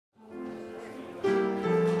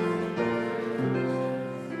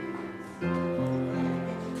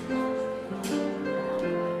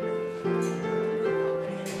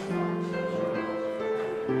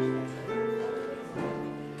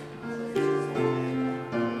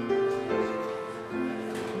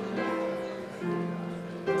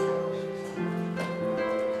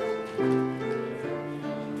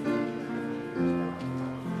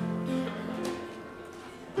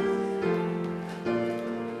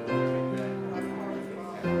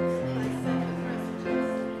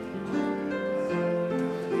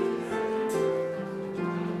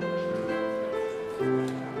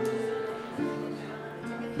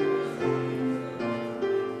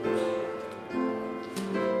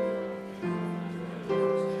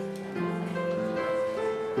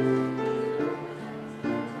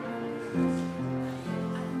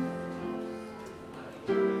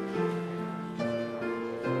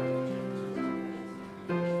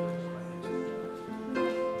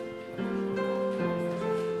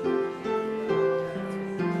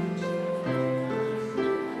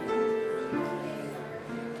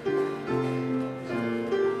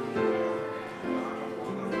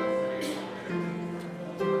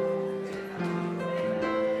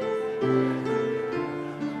Good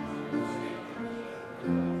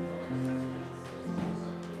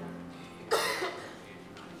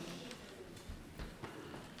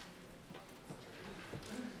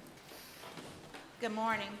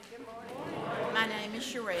morning. Good morning. My name is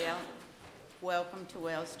Sherelle. Welcome to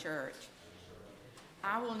Wells Church.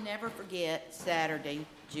 I will never forget Saturday,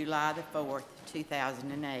 July the 4th,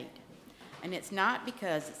 2008. And it's not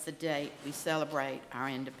because it's the date we celebrate our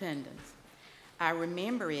independence. I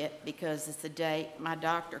remember it because it's the date my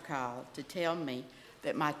doctor called to tell me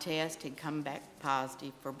that my test had come back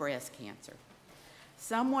positive for breast cancer.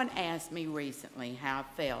 Someone asked me recently how I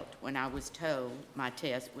felt when I was told my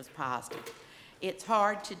test was positive. It's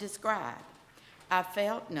hard to describe. I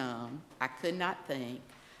felt numb. I could not think.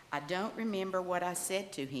 I don't remember what I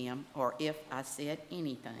said to him or if I said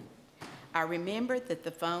anything. I remember that the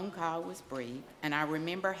phone call was brief, and I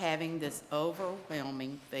remember having this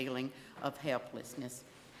overwhelming feeling of helplessness.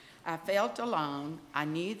 I felt alone. I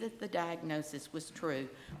knew that the diagnosis was true,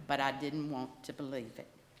 but I didn't want to believe it.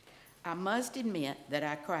 I must admit that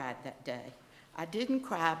I cried that day. I didn't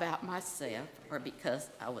cry about myself or because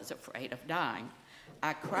I was afraid of dying.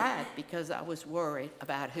 I cried because I was worried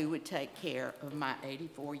about who would take care of my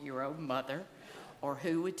 84-year-old mother or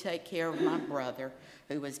who would take care of my brother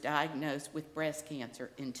who was diagnosed with breast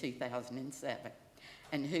cancer in 2007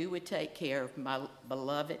 and who would take care of my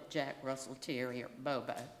beloved Jack Russell Terrier,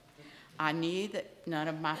 Bobo. I knew that none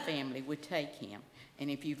of my family would take him, and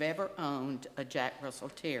if you've ever owned a Jack Russell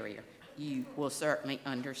Terrier, you will certainly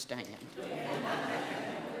understand.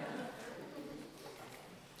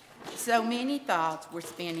 So many thoughts were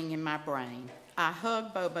spinning in my brain. I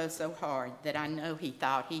hugged Bobo so hard that I know he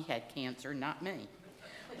thought he had cancer, not me.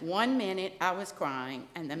 One minute I was crying,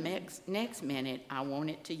 and the next minute I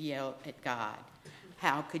wanted to yell at God,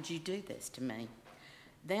 "How could you do this to me?"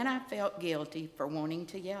 Then I felt guilty for wanting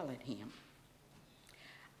to yell at him.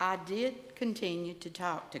 I did continue to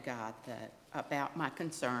talk to God, though, about my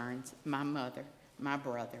concerns, my mother, my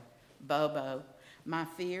brother, Bobo, my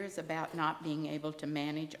fears about not being able to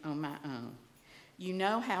manage on my own. You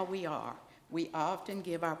know how we are. We often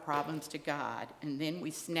give our problems to God, and then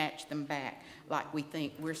we snatch them back like we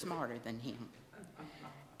think we're smarter than him.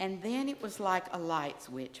 And then it was like a light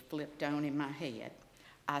switch flipped on in my head.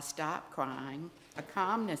 I stopped crying, a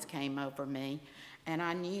calmness came over me, and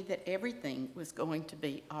I knew that everything was going to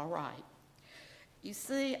be all right. You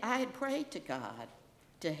see, I had prayed to God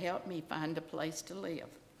to help me find a place to live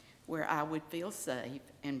where I would feel safe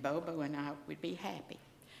and Bobo and I would be happy,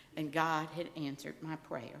 and God had answered my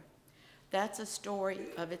prayer. That's a story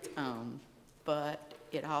of its own, but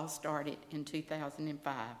it all started in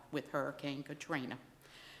 2005 with Hurricane Katrina.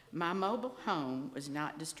 My mobile home was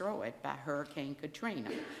not destroyed by Hurricane Katrina.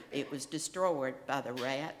 It was destroyed by the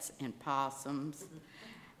rats and possums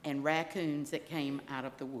and raccoons that came out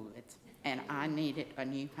of the woods, and I needed a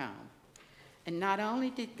new home. And not only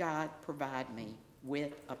did God provide me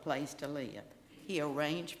with a place to live, he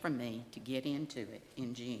arranged for me to get into it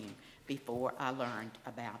in June before I learned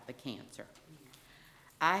about the cancer.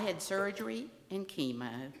 I had surgery and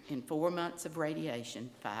chemo and 4 months of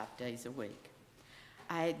radiation 5 days a week.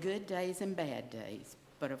 I had good days and bad days,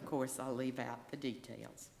 but of course I'll leave out the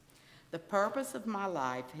details. The purpose of my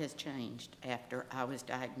life has changed after I was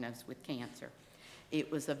diagnosed with cancer.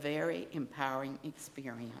 It was a very empowering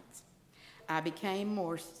experience. I became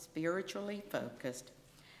more spiritually focused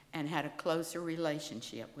and had a closer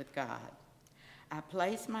relationship with God. I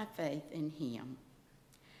placed my faith in him.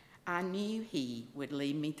 I knew he would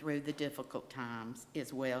lead me through the difficult times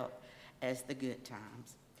as well as the good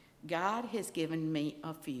times. God has given me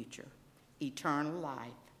a future, eternal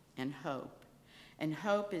life, and hope. And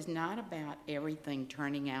hope is not about everything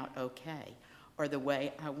turning out okay or the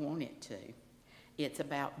way I want it to. It's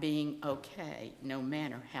about being okay no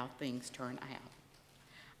matter how things turn out.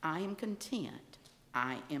 I am content.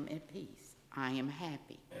 I am at peace. I am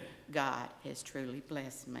happy. God has truly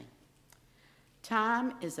blessed me.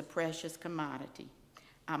 Time is a precious commodity.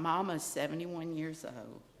 I'm almost 71 years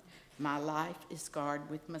old. My life is scarred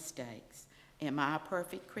with mistakes. Am I a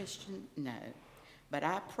perfect Christian? No. But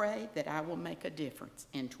I pray that I will make a difference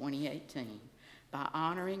in 2018 by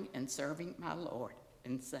honoring and serving my Lord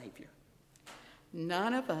and Savior.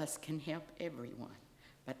 None of us can help everyone,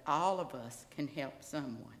 but all of us can help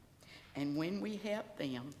someone. And when we help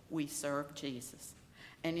them, we serve Jesus.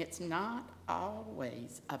 And it's not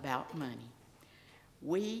always about money.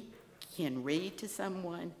 We can read to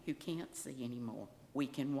someone who can't see anymore. We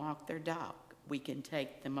can walk their dog. We can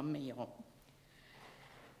take them a meal.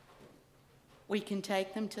 We can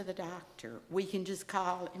take them to the doctor. We can just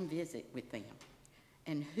call and visit with them.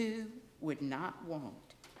 And who would not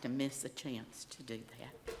want to miss a chance to do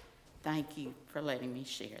that. Thank you for letting me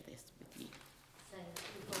share this with you.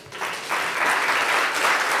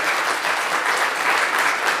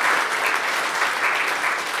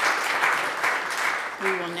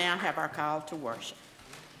 We will now have our call to worship.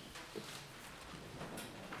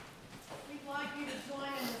 We'd like you to join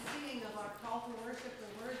in the singing of our call to worship.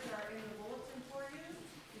 The words are in the bulletin for you.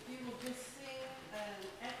 If you will just sing and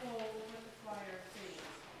echo what the choir sings.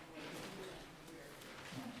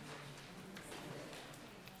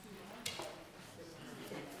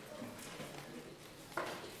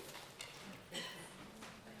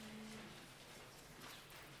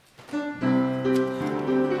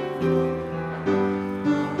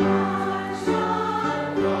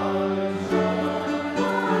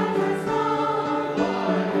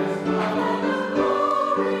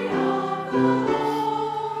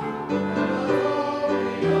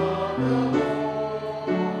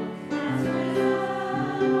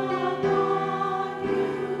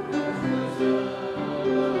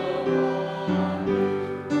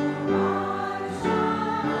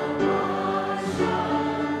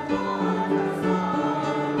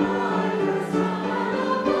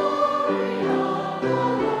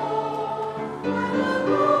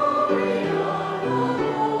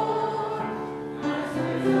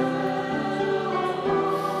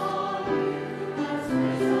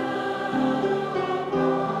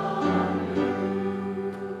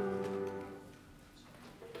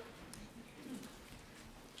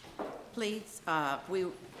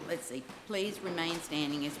 Please remain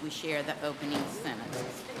standing as we share the opening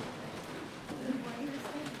sentences.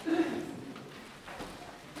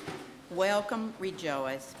 Welcome,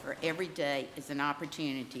 rejoice, for every day is an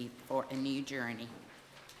opportunity for a new journey.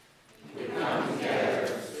 We come together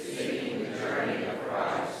seeking the journey of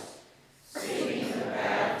Christ, seeking the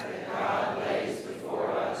path that God lays before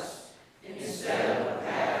us instead of a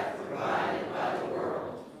path provided by the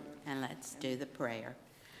world. And let's do the prayer.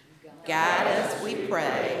 Guide us, we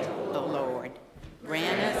pray, O Lord.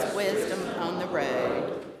 Grant us wisdom on the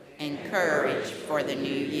road and courage for the new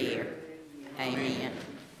year. Amen.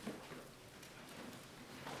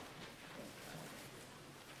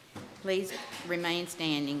 Please remain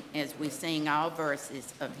standing as we sing all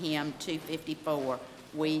verses of hymn 254,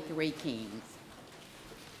 We Three Kings.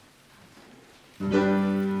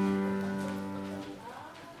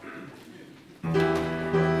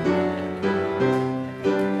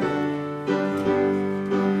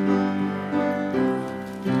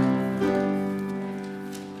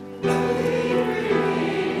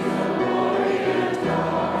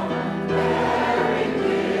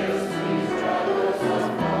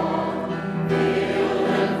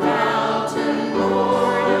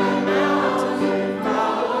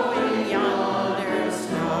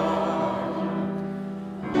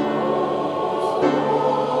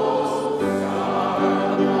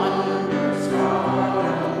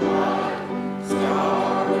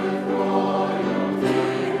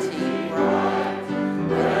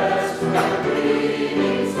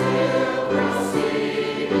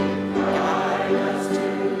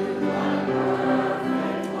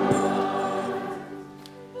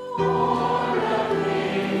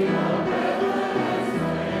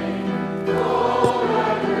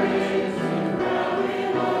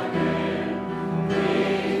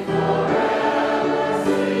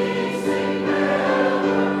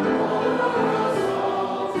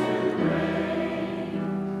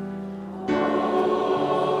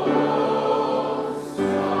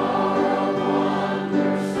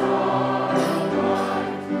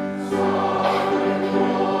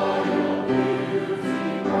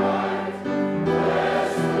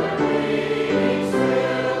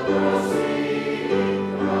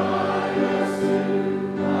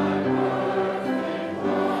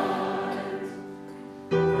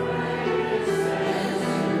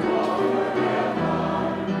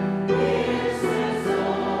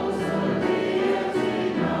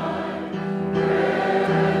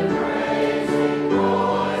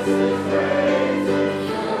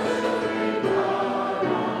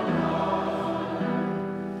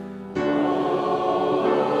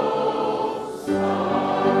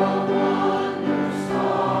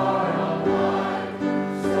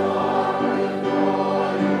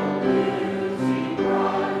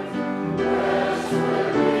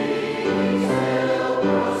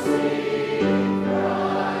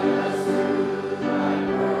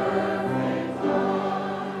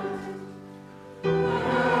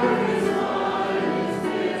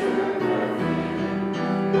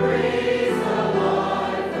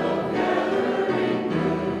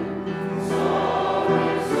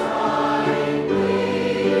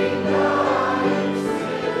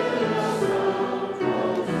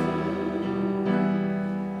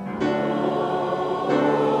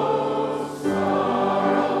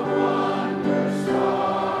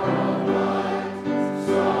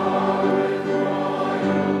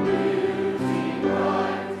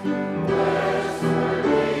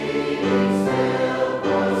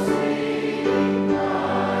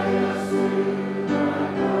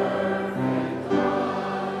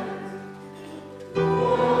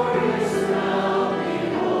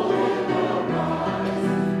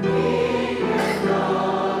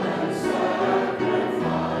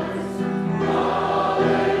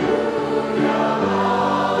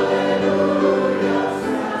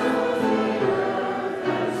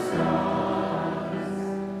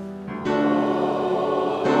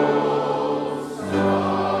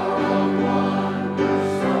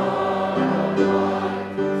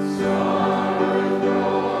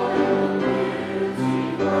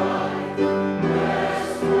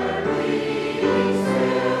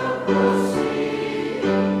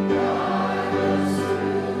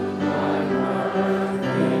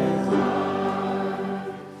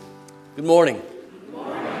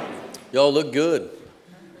 Y'all look good.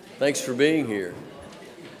 Thanks for being here.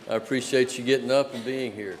 I appreciate you getting up and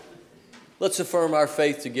being here. Let's affirm our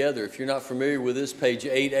faith together. If you're not familiar with this, page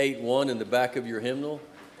 881 in the back of your hymnal.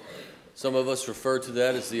 Some of us refer to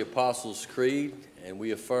that as the Apostles' Creed, and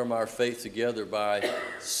we affirm our faith together by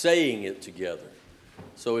saying it together.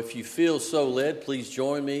 So if you feel so led, please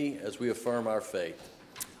join me as we affirm our faith.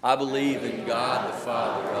 I believe in God the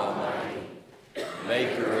Father Almighty,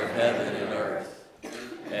 maker of heaven and earth,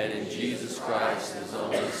 and in Jesus Christ, his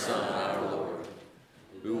only Son, our Lord,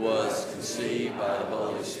 who was conceived by the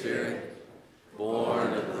Holy Spirit,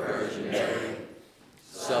 born of the Virgin Mary,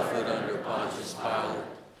 suffered under Pontius Pilate,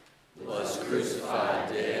 was crucified,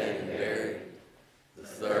 dead, and buried. The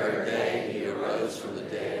third day he arose from the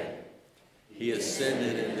dead. He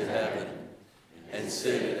ascended into heaven and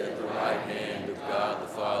sitteth at the right hand of God the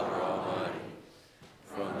Father Almighty.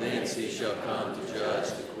 From thence he shall come to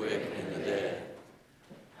judge the quick and the dead.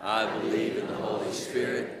 I believe in the Holy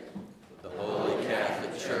Spirit, the Holy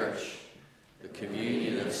Catholic Church, the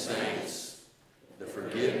communion of saints, the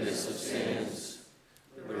forgiveness of sins,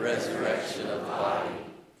 the resurrection of the body,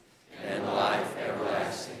 and life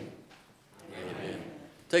everlasting. Amen.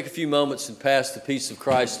 Take a few moments and pass the peace of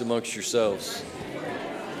Christ amongst yourselves.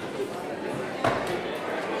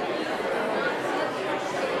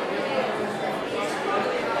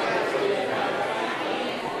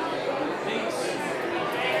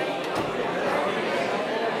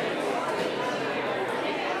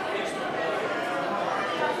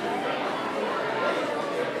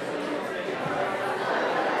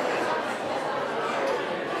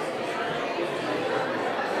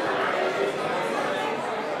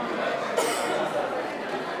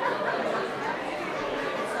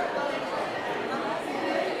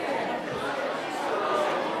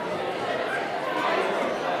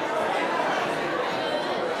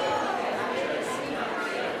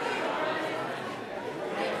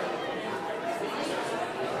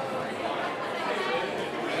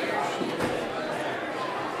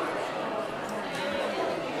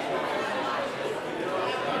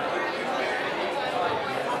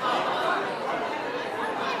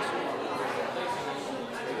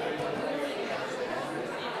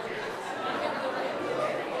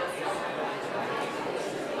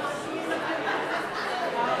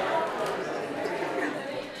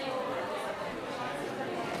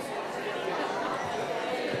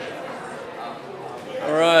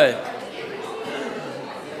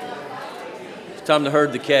 Time to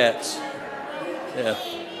herd the cats. Yeah.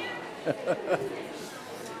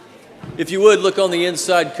 If you would, look on the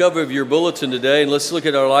inside cover of your bulletin today, and let's look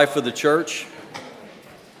at our life of the church.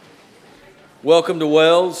 Welcome to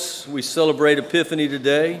Wells. We celebrate Epiphany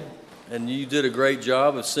today, and you did a great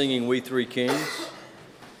job of singing We Three Kings.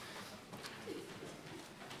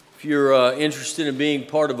 If you're interested in being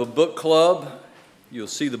part of a book club, you'll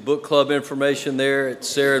see the book club information there at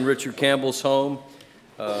Sarah and Richard Campbell's home.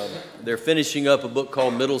 They're finishing up a book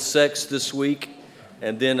called Middlesex this week,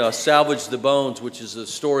 and then Salvage the Bones, which is a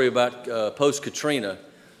story about post-Katrina.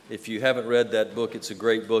 If you haven't read that book, it's a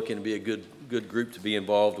great book and it'd be a good group to be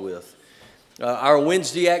involved with. Our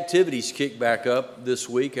Wednesday activities kick back up this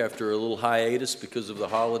week after a little hiatus because of the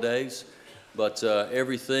holidays, but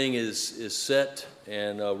everything is set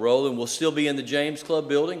and rolling. We'll still be in the James Club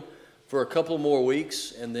building for a couple more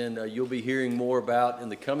weeks, and then you'll be hearing more about in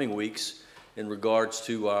the coming weeks in regards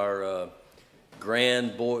to our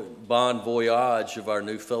grand bon voyage of our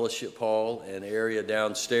new fellowship hall and area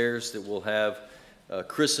downstairs that we'll have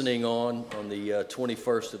christening on the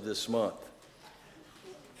 21st of this month.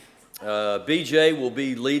 BJ will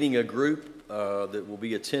be leading a group that will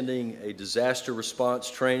be attending a disaster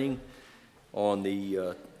response training on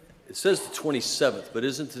the, it says the 27th, but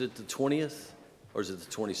isn't it the 20th? Or is it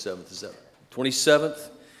the 27th? Is that 27th?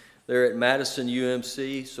 They're at Madison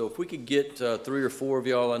UMC. So if we could get 3 or 4 of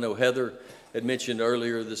y'all, I know Heather had mentioned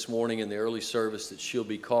earlier this morning in the early service that she'll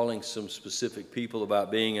be calling some specific people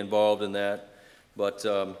about being involved in that. But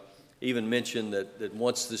even mentioned that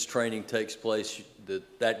once this training takes place,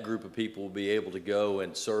 that group of people will be able to go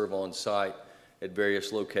and serve on site at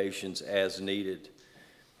various locations as needed.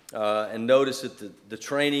 And notice that the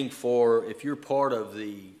training for, if you're part of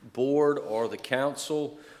the board or the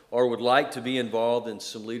council, or would like to be involved in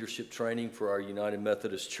some leadership training for our United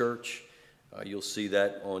Methodist Church, you'll see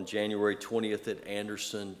that on January 20th at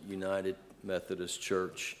Anderson United Methodist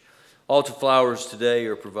Church. Altar flowers today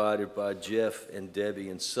are provided by Jeff and Debbie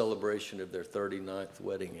in celebration of their 39th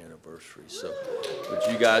wedding anniversary. So would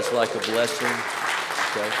you guys like a blessing?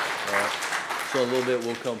 Okay, all right. So in a little bit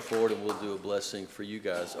we'll come forward and we'll do a blessing for you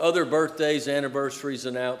guys. Other birthdays, anniversaries,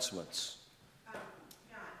 announcements. John.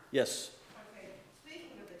 Yes. Okay.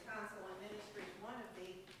 Speaking of the council on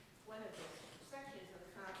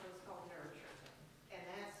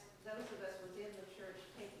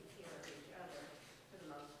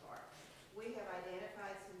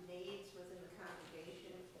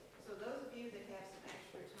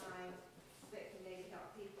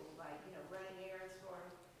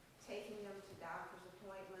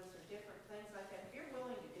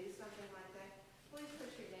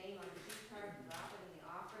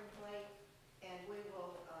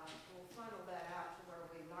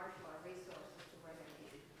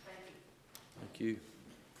you.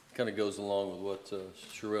 Kind of goes along with what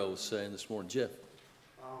Sherelle was saying this morning. Jeff?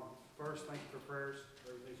 First, thank you for prayers.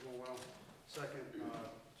 Everything's going well. Second,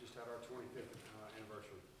 just had our 25th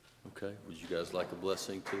anniversary. Okay. Would you guys like a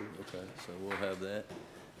blessing too? Okay, so we'll have that.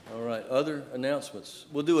 All right. Other announcements?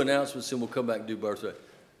 We'll do announcements and we'll come back and do birthday.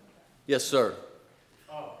 Yes, sir.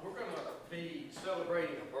 We're going to be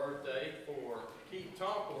celebrating a birthday for Keith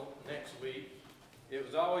Tonkel next week. It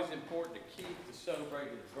was always important to Keith to celebrate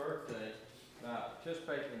his birthday by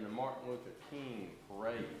participating in the Martin Luther King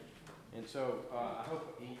parade. And so I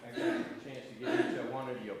hope I got a chance to get each one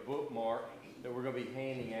of you a bookmark that we're going to be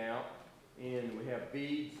handing out. And we have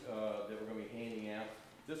beads that we're going to be handing out.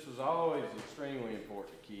 This was always extremely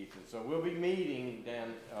important to Keith. And so we'll be meeting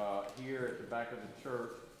down here at the back of the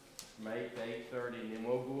church from 8 to 8:30, and then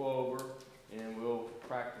we'll go over and we'll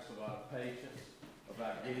practice a lot of patience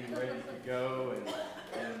about getting ready to go.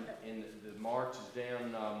 And the march is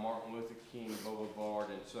down Martin Luther King Boulevard.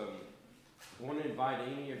 And so I want to invite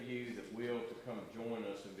any of you that will to come join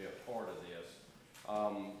us and be a part of this.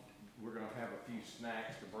 We're going to have a few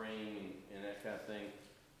snacks to bring and that kind of thing.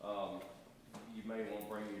 You may want to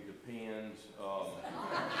bring your Depends.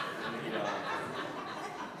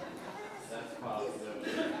 That's possible.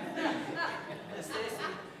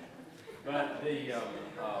 But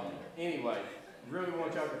anyway, really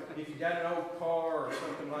want y'all to, if you got an old car or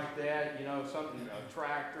something like that, you know, something, a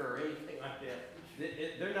tractor or anything like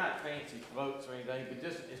that, they're not fancy floats or anything, but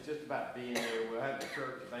it's just about being there. We'll have the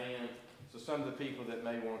church band, so some of the people that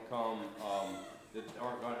may want to come that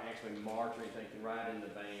aren't going to actually march or anything can ride in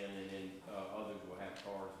the band, and then others will have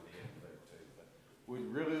cars at the end there too. But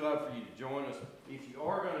we'd really love for you to join us. If you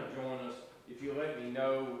are going to join us, if you let me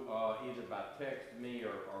know either by text me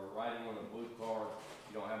or writing on a blue card,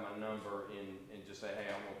 you don't have my number, and just say,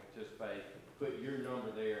 hey, I'm going to participate. Put your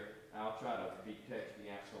number there. I'll try to be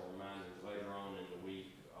texting out some reminders later on in the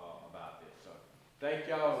week about this. So thank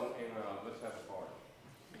y'all, and let's have a party.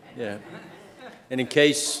 Yeah. And in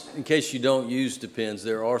case you don't use Depends,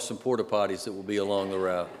 there are some porta potties that will be along the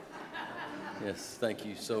route. Yes, thank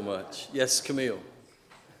you so much. Yes, Camille.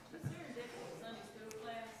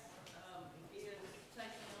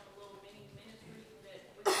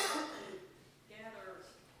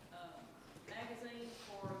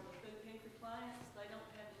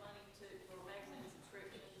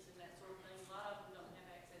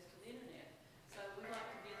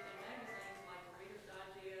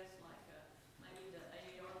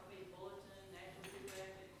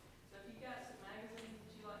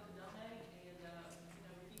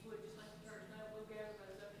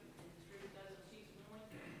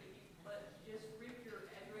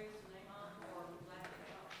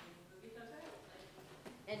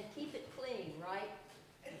 And keep it clean, right?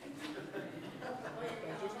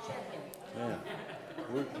 Just checking. Yeah,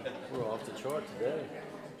 we're off the chart today.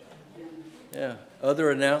 Yeah,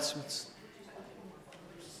 other announcements?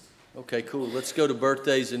 Okay, cool. Let's go to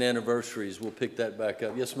birthdays and anniversaries. We'll pick that back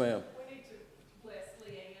up. Yes, ma'am. We need to bless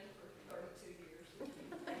Leanne for 32 years.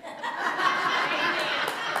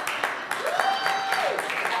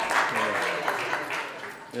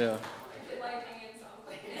 Yeah.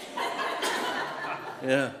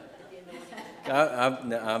 Yeah. I'm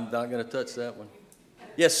not going to touch that one.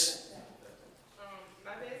 Yes.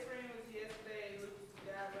 My best friend was yesterday, Luke's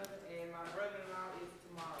godbrother, and my brother-in-law is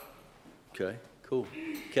tomorrow. Okay, cool.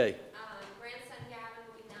 Okay. Grandson Gavin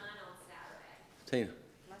will be 9 on Saturday. Tina.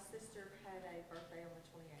 My sister had a birthday on the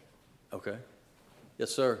 28th. Okay.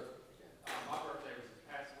 Yes, sir. My birthday was this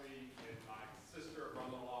past week, and my sister,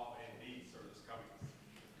 brother-in-law, and niece are this coming.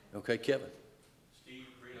 Okay, Kevin. Steve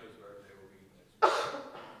Reno's birthday will be next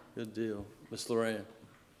week. Good deal. Miss Loran. My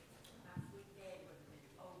sweet dad would have been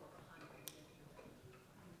over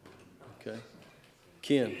 100. Okay.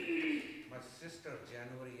 Ken. My sister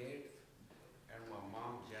January 8th and my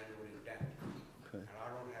mom January 10th. Okay. And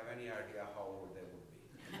I don't have any idea how old they would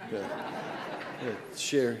be. Good. Good.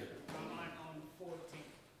 Sherry. Mine on the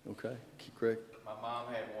 14th. Okay. Craig. My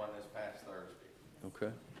mom had one this past Thursday.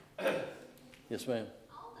 Okay. Yes, ma'am.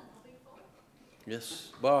 All of them will be full.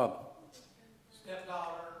 Yes, Bob.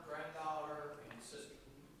 Stepdaughter, granddaughter, and sister.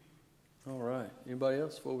 All right. Anybody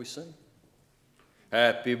else before we sing?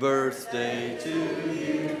 Happy birthday to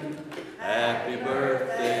you. Happy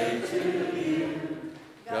birthday to you.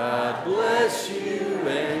 God bless you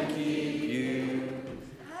and keep you.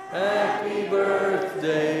 Happy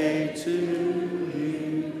birthday to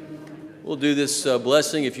you. We'll do this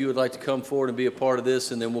blessing if you would like to come forward and be a part of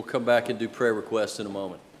this, and then we'll come back and do prayer requests in a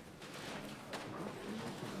moment.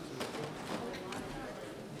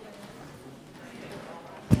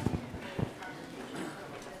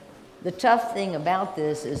 The tough thing about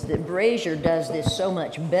this is that Brazier does this so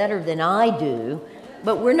much better than I do,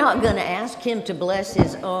 but we're not going to ask him to bless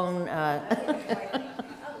his own.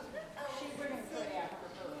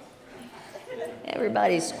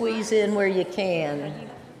 Everybody squeeze in where you can.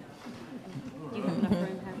 You have enough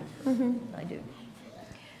room, Heather? I do.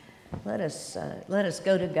 Let us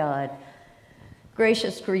go to God.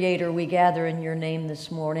 Gracious Creator, we gather in your name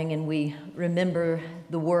this morning and we remember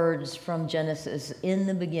the words from Genesis, in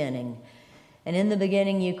the beginning. And in the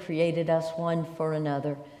beginning you created us one for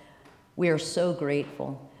another. We are so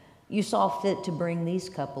grateful. You saw fit to bring these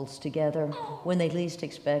couples together when they least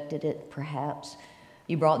expected it, perhaps.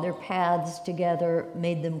 You brought their paths together,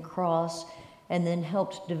 made them cross, and then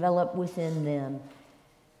helped develop within them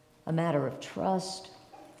a matter of trust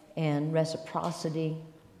and reciprocity,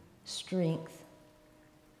 strength,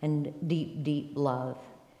 and deep, deep love.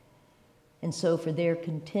 And so for their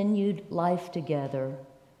continued life together,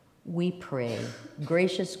 we pray,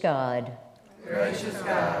 gracious God,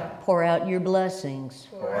 pour out your blessings,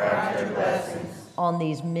 on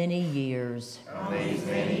these many years.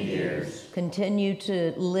 Continue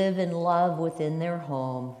to live in love within their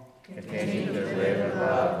home.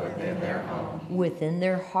 Within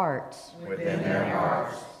their hearts.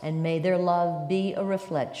 And may their love be a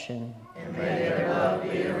reflection.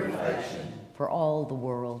 For all the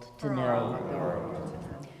world to know.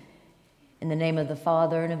 In the name of the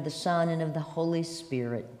Father, and of the Son, and of the Holy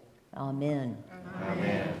Spirit. Amen.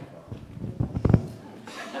 Amen.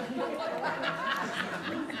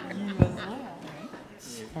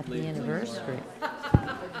 Happy anniversary.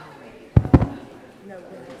 No,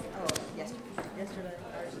 yesterday.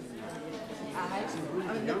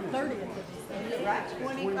 I mean, the 30th, right?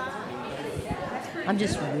 25? I'm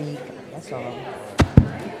just weak, that's all.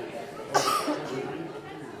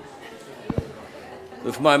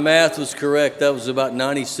 If my math was correct, that was about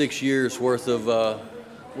 96 years worth of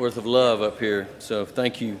love up here. So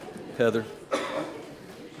thank you, Heather.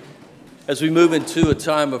 As we move into a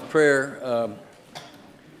time of prayer,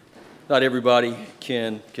 not everybody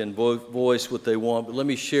can voice what they want, but let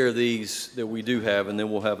me share these that we do have, and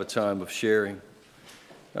then we'll have a time of sharing.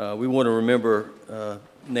 We want to remember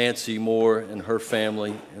Nancy Moore and her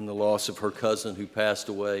family and the loss of her cousin who passed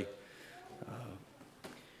away.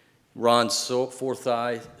 Ron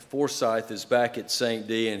Forsyth is back at St.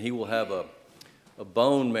 D, and he will have a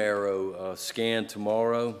bone marrow scan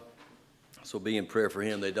tomorrow. So be in prayer for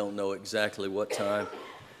him. They don't know exactly what time.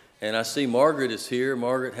 And I see Margaret is here.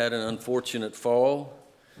 Margaret had an unfortunate fall,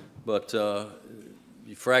 but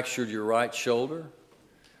you fractured your right shoulder.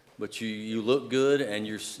 But you look good, and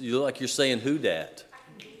you look like you're saying, "Who dat?"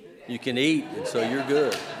 You can eat, and so you're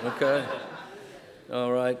good. Okay.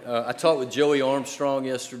 All right. I talked with Joey Armstrong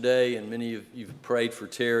yesterday, and many of you have prayed for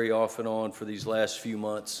Terry off and on for these last few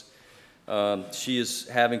months. She is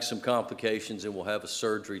having some complications and will have a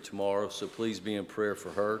surgery tomorrow, so please be in prayer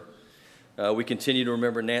for her. We continue to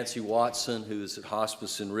remember Nancy Watson, who is at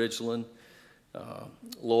hospice in Ridgeland.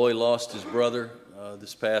 Loy lost his brother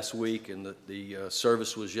this past week, and the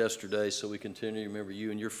service was yesterday, so we continue to remember you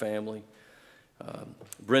and your family.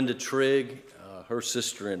 Brenda Trigg, her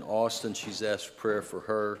sister in Austin, she's asked for prayer for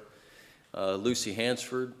her. Lucy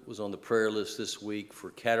Hansford was on the prayer list this week for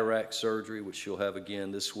cataract surgery, which she'll have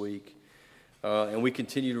again this week. And we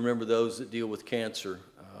continue to remember those that deal with cancer.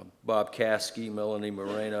 Bob Caskey, Melanie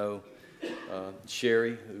Moreno,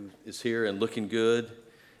 Sherry, who is here and looking good,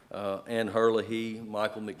 Ann Herlihy,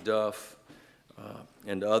 Michael McDuff,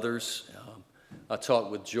 and others. I talked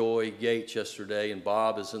with Joy Gates yesterday, and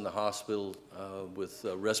Bob is in the hospital with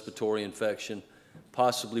a respiratory infection.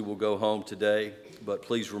 Possibly will go home today, but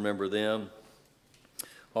please remember them.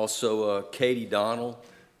 Also, Katie Donnell,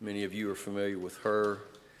 many of you are familiar with her,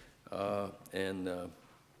 and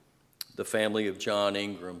the family of John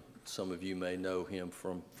Ingram. Some of you may know him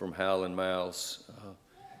from Howlin' Mouse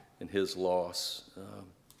and his loss.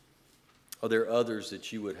 Are there others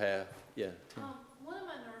that you would have? Yeah. One of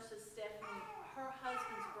my nurses, Stephanie, her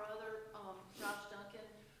husband's brother, Josh Duncan,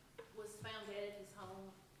 was found dead at his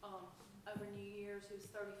home over New Year's. He was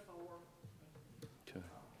 34. Okay.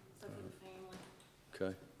 So for the family.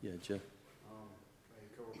 Okay. Yeah, Jeff. A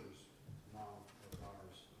coworker's mom of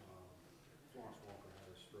ours, Florence Walker, had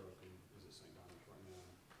a stroke and is at St. Thomas right now.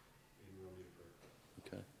 And we'll need a prayer.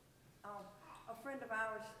 Okay. A friend of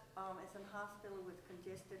ours is in hospital with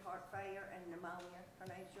congested heart failure and pneumonia. Her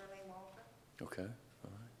name's Shirley Walker. Okay.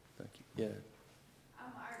 All right. Thank you. Yeah.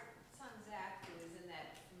 Our son Zach, who is in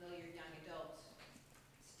that familiar young adult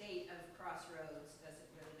state of crossroads, doesn't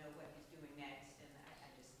really know what he's doing next, and I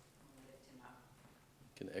just want to lift him up.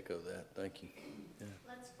 Can echo that. Thank you. Yeah.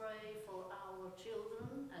 Let's pray for our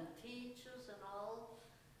children and teachers.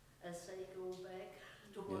 as they go back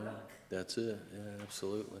to Yeah, work. that's it. Yeah,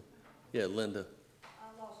 absolutely. Yeah, Linda.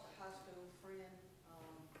 I lost a high school friend,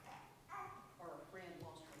 or a friend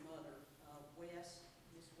lost her mother,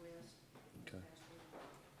 Miss West. Okay.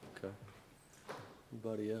 Okay.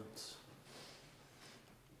 Anybody else?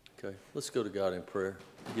 Okay, let's go to God in prayer.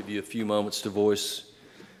 I'll give you a few moments to voice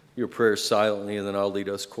your prayers silently, and then I'll lead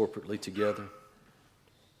us corporately together.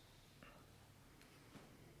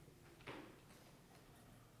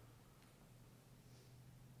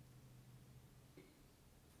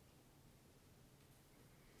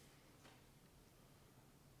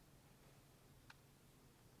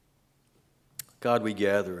 God, we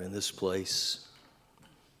gather in this place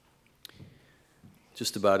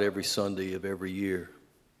just about every Sunday of every year.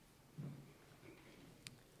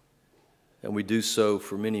 And we do so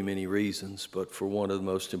for many, many reasons, but for one of the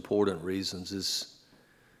most important reasons is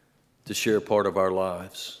to share part of our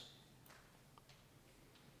lives.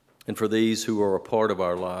 And for these who are a part of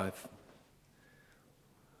our life,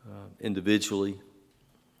 individually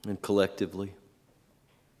and collectively,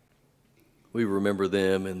 we remember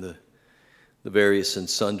them and the various and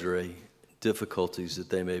sundry difficulties that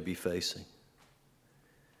they may be facing.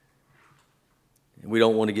 And we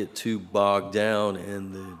don't want to get too bogged down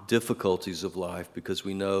in the difficulties of life, because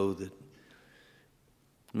we know that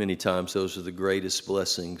many times those are the greatest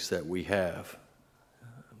blessings that we have,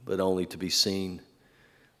 but only to be seen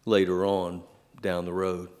later on down the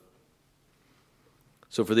road.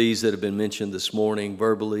 So for these that have been mentioned this morning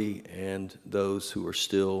verbally, and those who are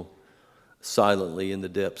still silently in the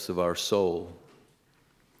depths of our soul,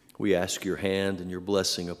 we ask your hand and your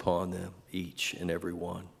blessing upon them, each and every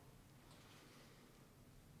one.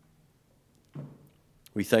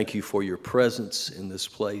 We thank you for your presence in this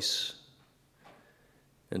place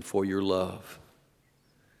and for your love.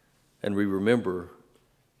 And we remember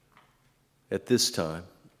at this time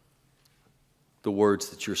the words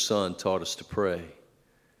that your Son taught us to pray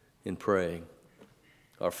in praying.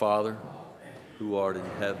 Our Father, who art in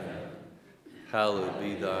heaven, hallowed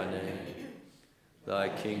be thy name. Thy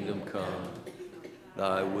kingdom come,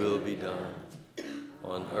 thy will be done,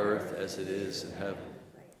 on earth as it is in heaven.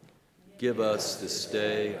 Give us this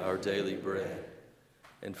day our daily bread,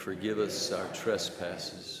 and forgive us our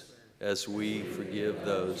trespasses, as we forgive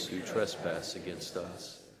those who trespass against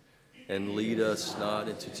us. And lead us not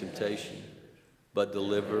into temptation, but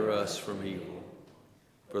deliver us from evil.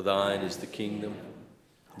 For thine is the kingdom,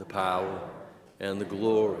 the power, and the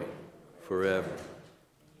glory forever.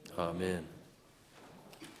 Amen.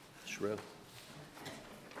 Shreb.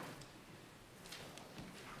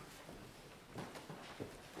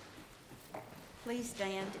 Please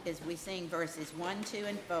stand as we sing verses 1, 2,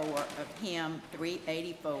 and 4 of hymn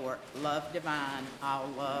 384, Love Divine, All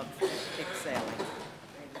Love Excelling.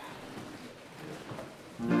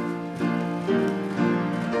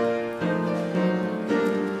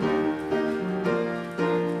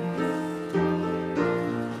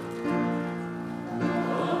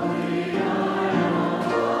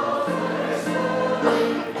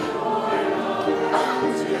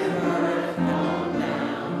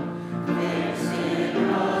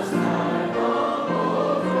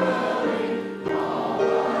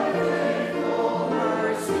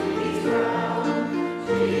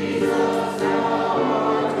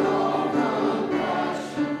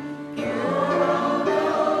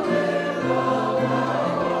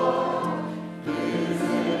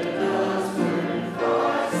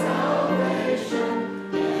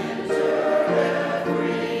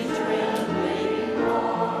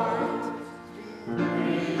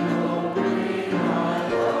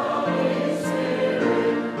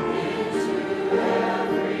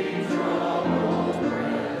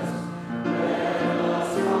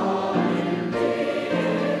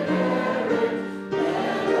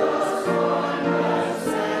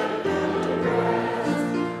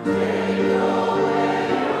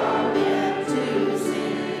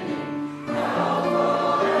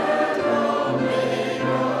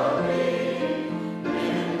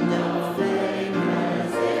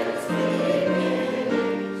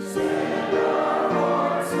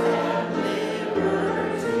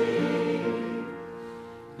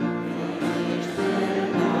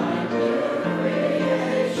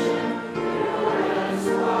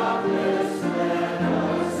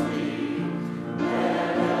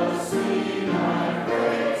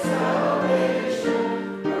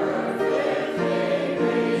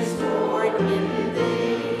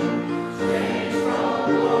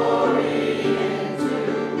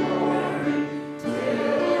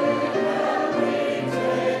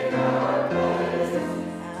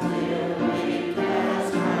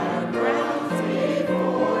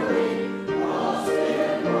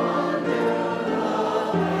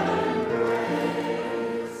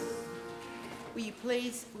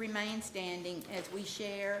 as we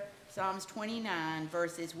share Psalms 29,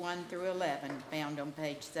 verses 1 through 11, found on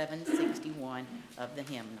page 761 of the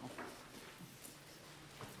hymnal.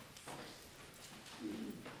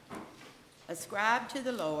 Ascribe to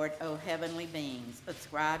the Lord, O heavenly beings.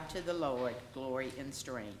 Ascribe to the Lord glory and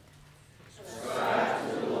strength. Ascribe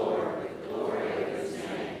to the Lord the glory of his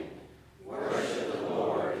name. Worship the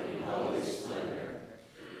Lord in holy splendor.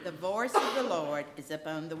 The voice of the Lord is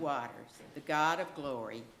upon the waters. The God of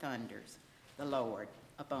glory thunders. The Lord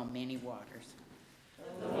upon many waters.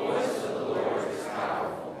 The voice of the Lord is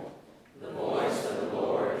powerful. The voice of the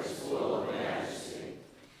Lord is full of majesty.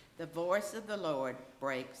 The voice of the Lord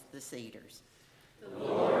breaks the cedars. The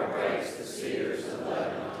Lord breaks the cedars of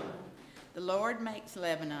Lebanon. The Lord makes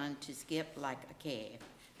Lebanon to skip like a calf,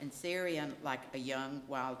 and Syrian like a young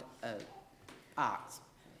wild ox.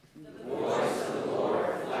 The voice of the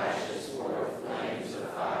Lord flashes forth flames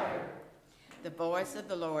of fire. The voice of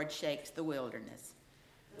the Lord shakes the wilderness.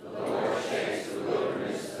 The Lord shakes the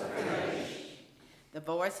wilderness of Kadesh. The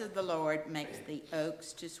voice of the Lord makes the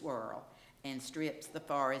oaks to swirl and strips the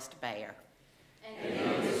forest bare. And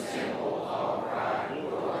in his temple all cry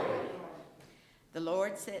glory. The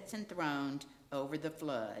Lord sits enthroned over the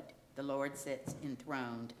flood. The Lord sits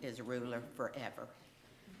enthroned as ruler forever.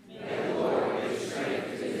 May the Lord give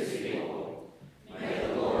strength to his people. May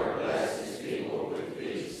the Lord bless his people with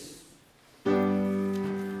peace.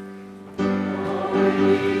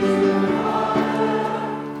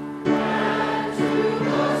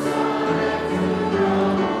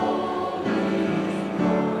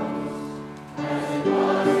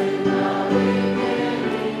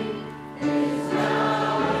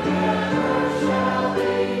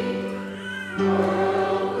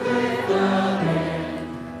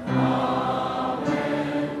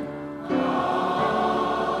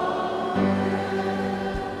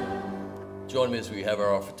 Join me as we have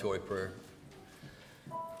our offertory prayer.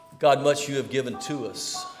 God, much you have given to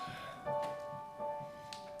us.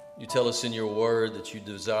 You tell us in your word that you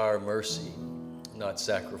desire mercy, not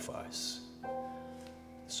sacrifice.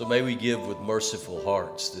 So may we give with merciful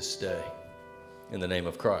hearts this day. In the name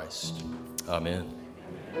of Christ, amen.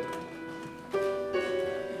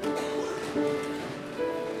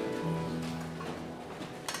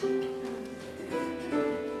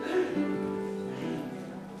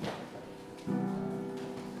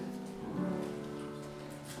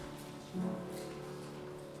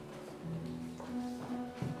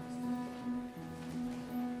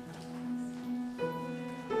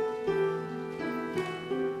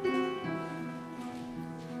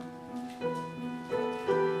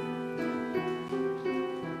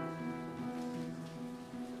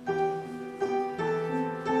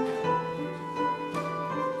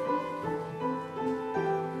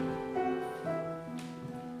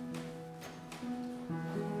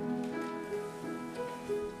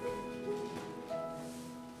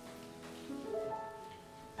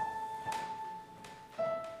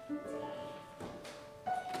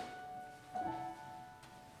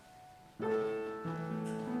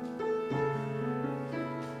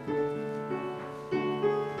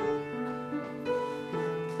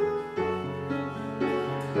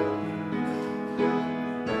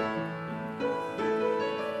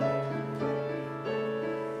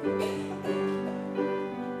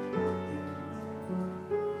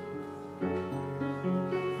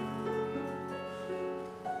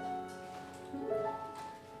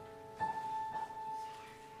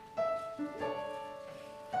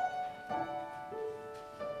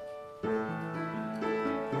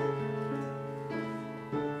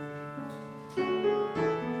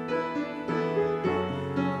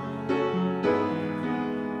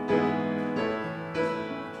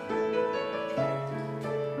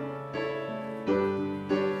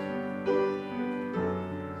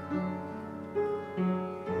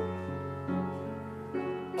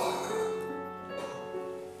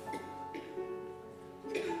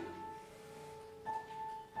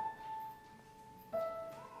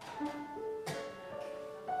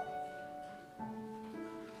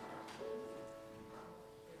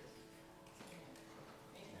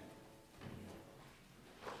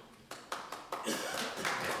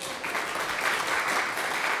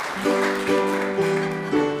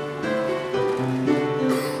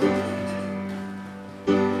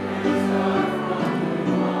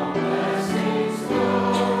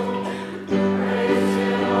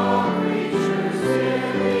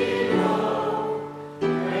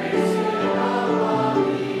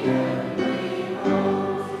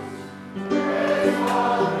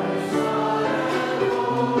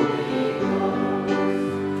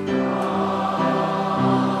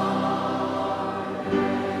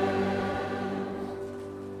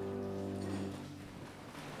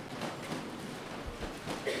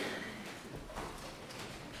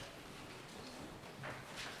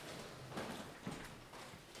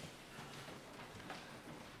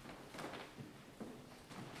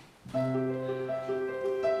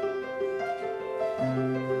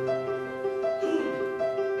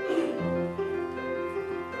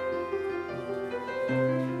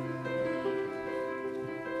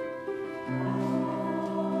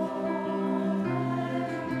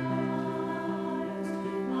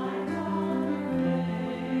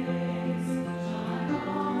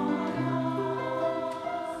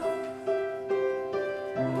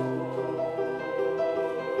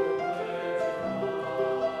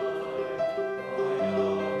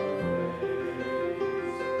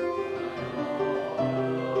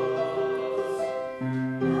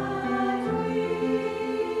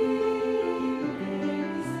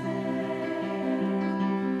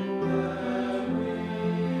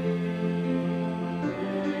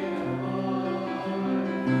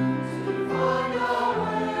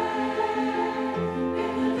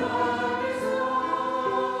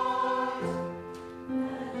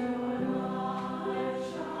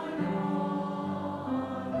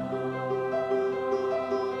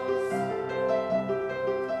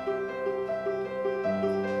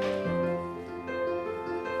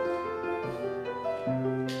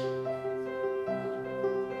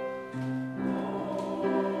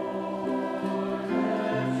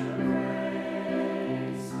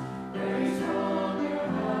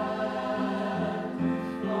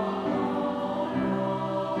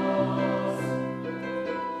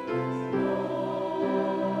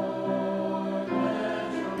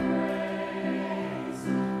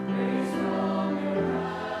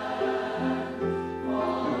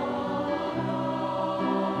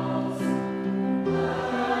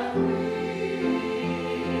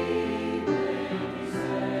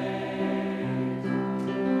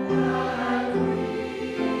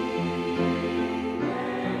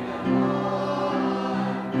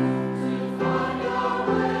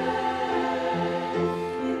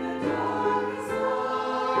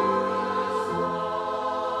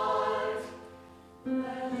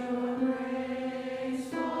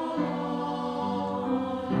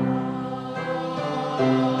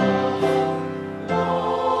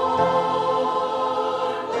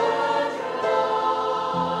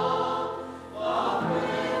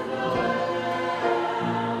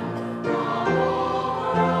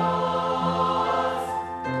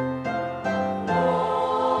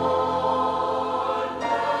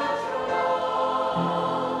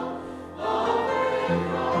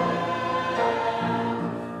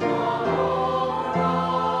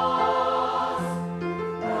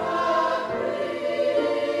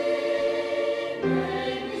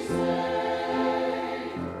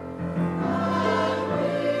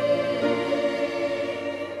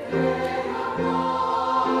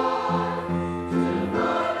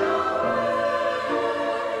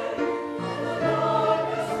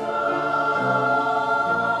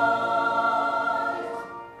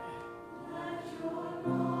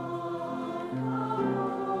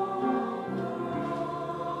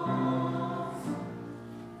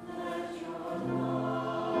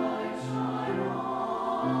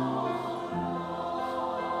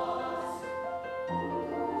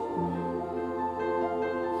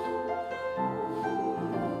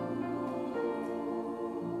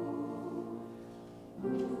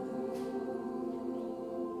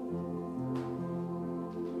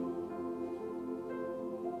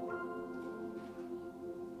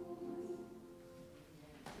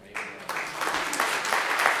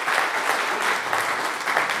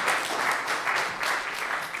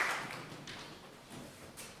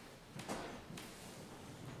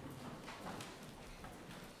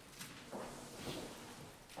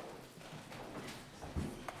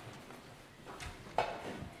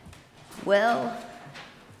 Well,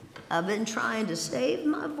 I've been trying to save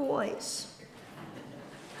my voice.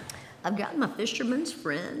 I've got my fisherman's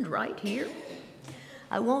friend right here.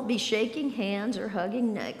 I won't be shaking hands or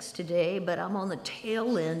hugging necks today, but I'm on the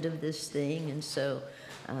tail end of this thing, and so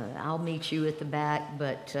I'll meet you at the back,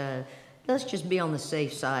 but let's just be on the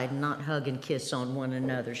safe side and not hug and kiss on one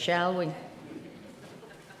another, shall we?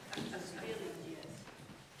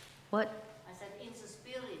 What? I said, in the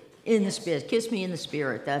spirit. In the spirit. Kiss me in the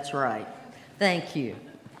spirit. That's right. Thank you,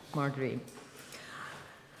 Marguerite.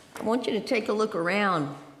 I want you to take a look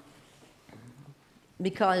around,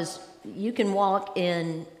 because you can walk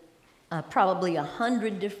in probably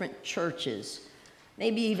 100 different churches,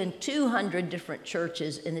 maybe even 200 different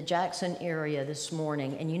churches in the Jackson area this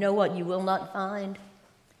morning. And you know what you will not find?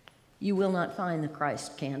 You will not find the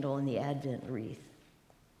Christ candle and the Advent wreath.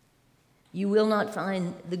 You will not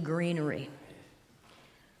find the greenery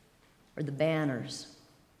or the banners.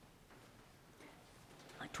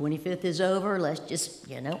 25th is over. Let's just,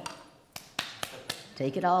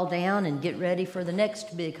 take it all down and get ready for the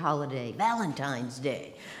next big holiday, Valentine's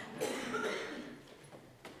Day.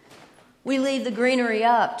 We leave the greenery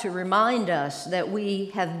up to remind us that we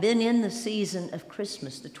have been in the season of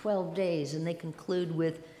Christmas, the 12 days, and they conclude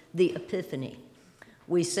with the Epiphany.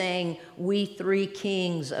 We sang, "We Three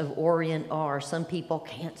Kings of Orient Are." Some people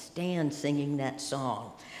can't stand singing that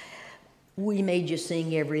song. We made you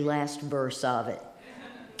sing every last verse of it.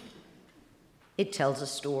 It tells a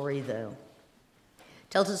story, though. It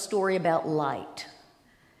tells a story about light.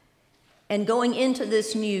 And going into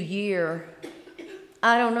this new year,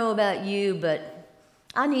 I don't know about you, but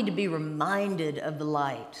I need to be reminded of the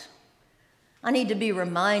light. I need to be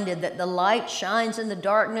reminded that the light shines in the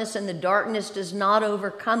darkness and the darkness does not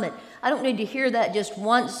overcome it. I don't need to hear that just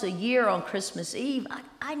once a year on Christmas Eve.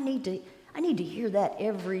 I need to hear that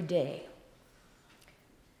every day.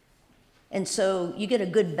 And so you get a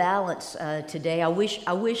good balance today. I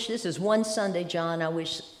wish this is one Sunday, John. I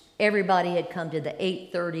wish everybody had come to the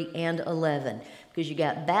 8:30 and 11, because you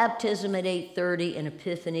got baptism at 8:30 and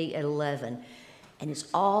Epiphany at 11. And it's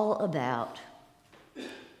all about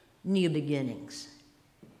new beginnings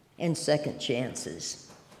and second chances.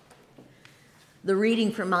 The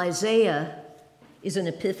reading from Isaiah is an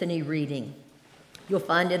Epiphany reading. You'll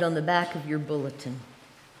find it on the back of your bulletin.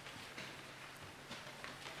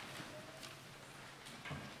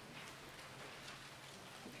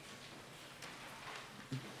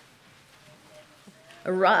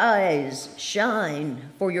 Arise, shine,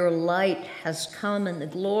 for your light has come, and the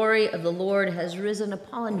glory of the Lord has risen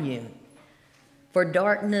upon you. For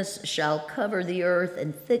darkness shall cover the earth,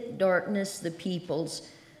 and thick darkness the peoples.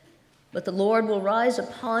 But the Lord will rise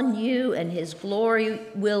upon you, and his glory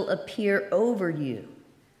will appear over you.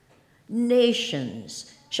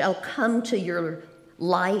 Nations shall come to your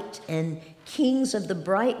light, and kings of the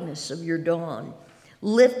brightness of your dawn.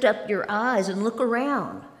 Lift up your eyes and look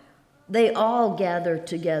around. They all gather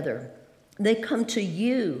together. They come to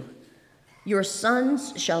you. Your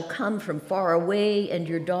sons shall come from far away, and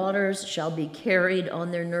your daughters shall be carried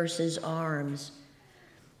on their nurses' arms.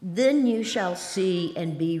 Then you shall see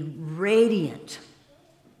and be radiant.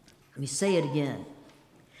 Let me say it again.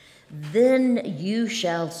 Then you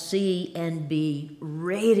shall see and be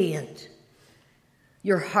radiant.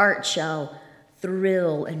 Your heart shall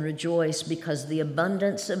thrill and rejoice, because the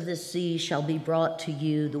abundance of the sea shall be brought to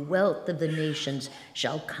you. The wealth of the nations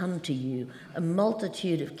shall come to you. A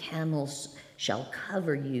multitude of camels shall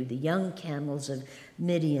cover you, the young camels of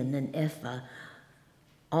Midian and Ephah.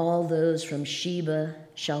 All those from Sheba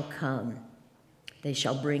shall come. They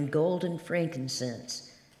shall bring gold and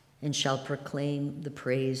frankincense and shall proclaim the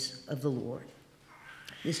praise of the Lord.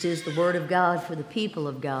 This is the word of God for the people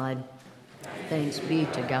of God. Thanks be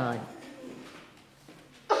to God.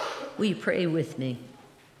 Will you pray with me?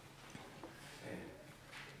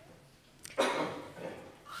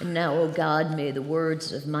 And now, O God, may the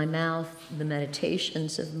words of my mouth, the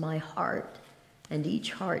meditations of my heart, and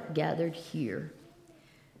each heart gathered here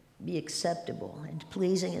be acceptable and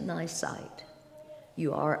pleasing in thy sight.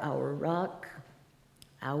 You are our rock,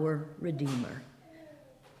 our Redeemer.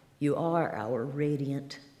 You are our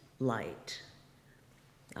radiant light.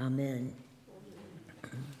 Amen.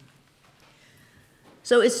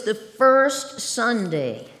 So it's the first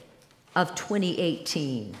Sunday of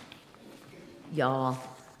 2018, y'all.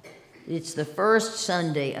 It's the first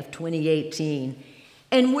Sunday of 2018,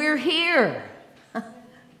 and we're here.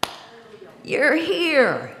 You're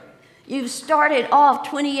here. You've started off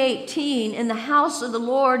 2018 in the house of the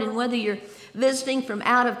Lord, and whether you're visiting from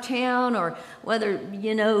out of town, or whether,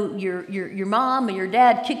 you know, your mom or your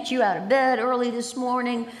dad kicked you out of bed early this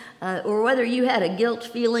morning, or whether you had a guilt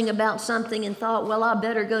feeling about something and thought, well, I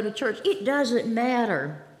better go to church. It doesn't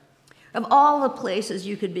matter. Of all the places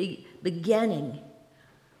you could be beginning,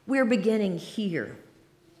 we're beginning here.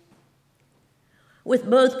 With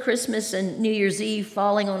both Christmas and New Year's Eve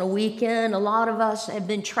falling on a weekend, a lot of us have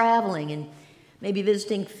been traveling and maybe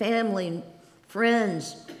visiting family and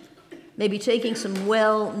friends, maybe taking some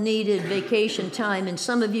well-needed vacation time. And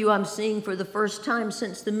some of you I'm seeing for the first time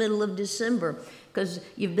since the middle of December, because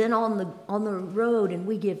you've been on the road, and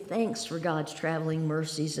we give thanks for God's traveling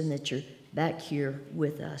mercies and that you're back here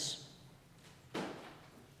with us.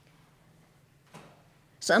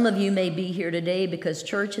 Some of you may be here today because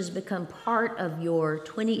church has become part of your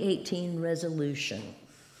 2018 resolution,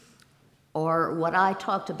 or what I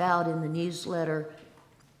talked about in the newsletter,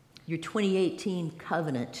 your 2018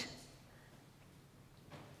 covenant.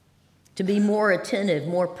 To be more attentive,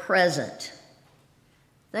 more present.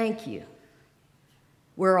 Thank you.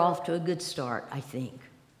 We're off to a good start, I think.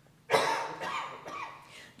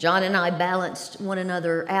 John and I balanced one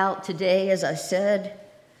another out today, as I said.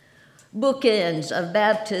 Bookends of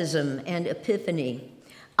baptism and Epiphany.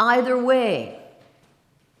 Either way,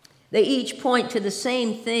 they each point to the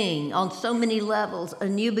same thing on so many levels: a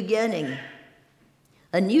new beginning,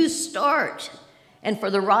 a new start. And for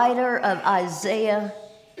the writer of Isaiah,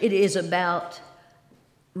 it is about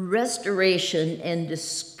restoration and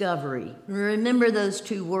discovery. Remember those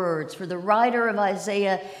two words. For the writer of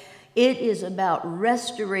Isaiah, it is about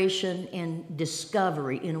restoration and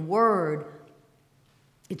discovery. In a word,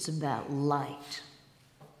 it's about light.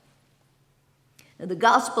 Now, the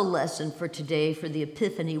gospel lesson for today, for the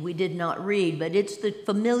Epiphany, we did not read, but it's the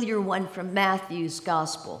familiar one from Matthew's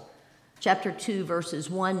gospel, chapter 2, verses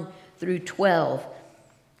 1 through 12.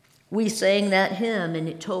 We sang that hymn, and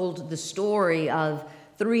it told the story of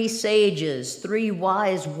three sages, three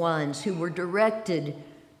wise ones who were directed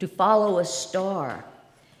to follow a star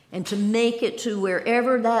and to make it to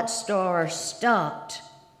wherever that star stopped,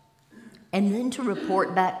 and then to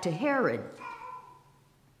report back to Herod.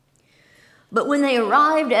 But when they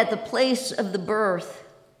arrived at the place of the birth,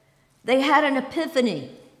 they had an epiphany.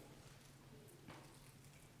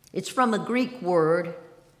 It's from a Greek word.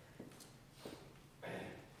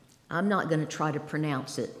 I'm not going to try to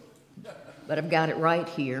pronounce it, but I've got it right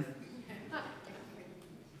here,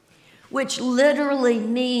 which literally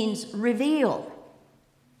means reveal.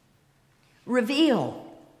 Reveal.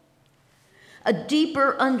 A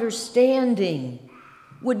deeper understanding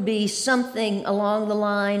would be something along the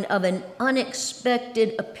line of an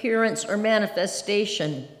unexpected appearance or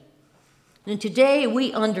manifestation. And today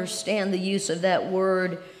we understand the use of that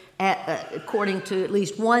word, according to at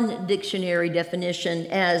least one dictionary definition,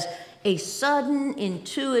 as a sudden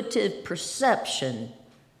intuitive perception.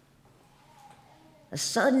 A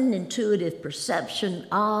sudden intuitive perception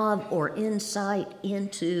of or insight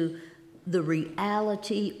into the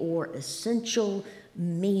reality or essential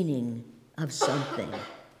meaning of something.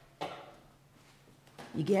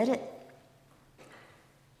 You get it?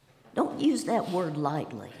 Don't use that word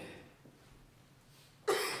lightly.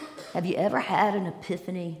 Have you ever had an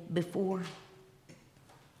epiphany before?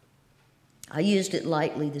 I used it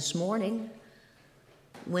lightly this morning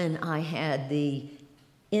when I had the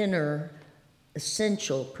inner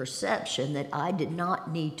essential perception that I did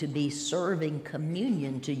not need to be serving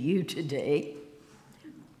communion to you today.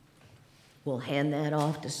 We'll hand that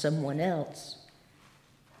off to someone else.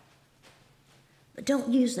 But don't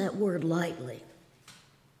use that word lightly.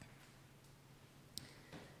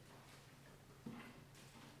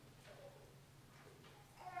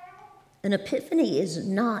 An epiphany is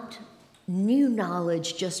not new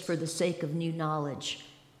knowledge just for the sake of new knowledge.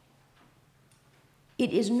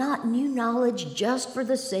 It is not new knowledge just for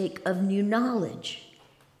the sake of new knowledge.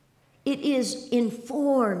 It is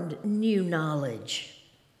informed new knowledge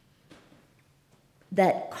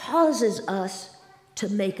that causes us to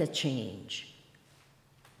make a change.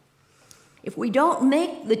 If we don't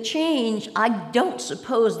make the change, I don't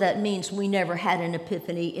suppose that means we never had an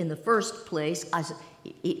epiphany in the first place.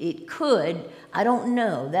 It could. I don't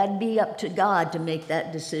know. That'd be up to God to make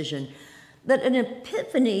that decision. But an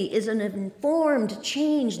epiphany is an informed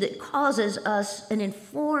change that causes us, an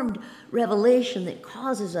informed revelation that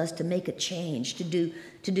causes us to make a change, to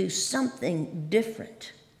do something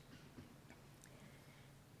different.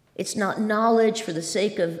 It's not knowledge for the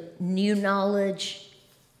sake of new knowledge.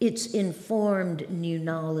 It's informed new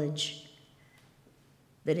knowledge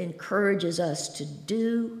that encourages us to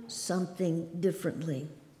do something differently.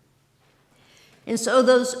 And so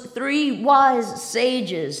those three wise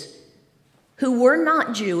sages who were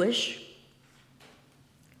not Jewish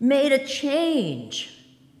made a change.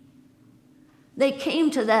 They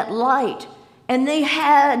came to that light and they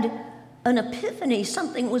had an epiphany.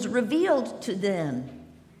 Something was revealed to them.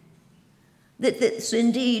 That this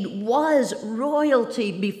indeed was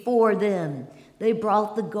royalty before them. They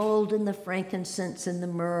brought the gold and the frankincense and the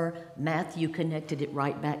myrrh. Matthew connected it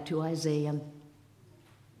right back to Isaiah.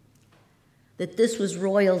 That this was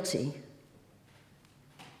royalty,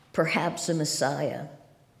 perhaps a Messiah.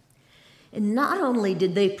 And not only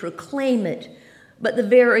did they proclaim it, but the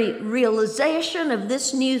very realization of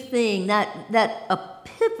this new thing, that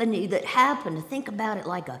epiphany that happened, think about it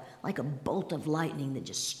like a bolt of lightning that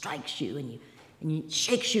just strikes you and it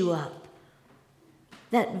shakes you up.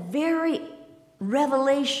 That very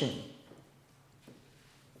revelation,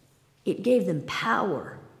 it gave them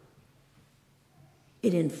power.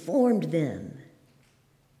 It informed them.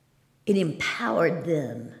 It empowered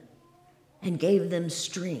them and gave them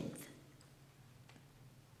strength.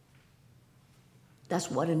 That's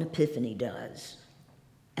what an epiphany does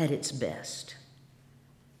at its best.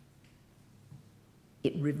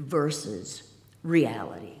 It reverses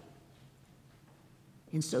reality.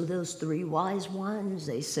 And so those three wise ones,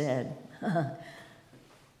 they said,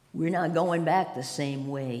 we're not going back the same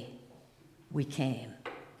way we came.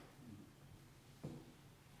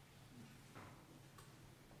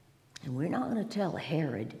 And we're not going to tell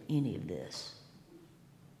Herod any of this.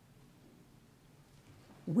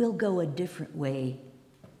 We'll go a different way,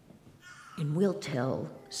 and we'll tell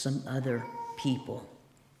some other people.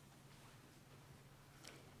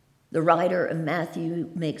 The writer of Matthew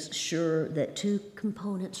makes sure that two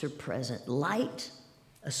components are present: light,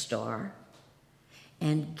 a star,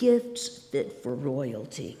 and gifts fit for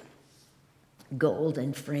royalty, gold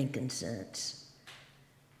and frankincense.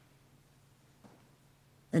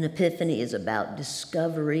 An epiphany is about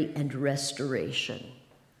discovery and restoration.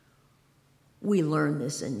 We learn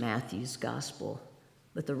this in Matthew's gospel,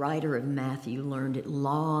 but the writer of Matthew learned it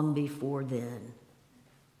long before then.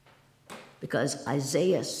 Because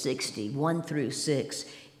Isaiah 60, 1 through 6,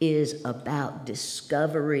 is about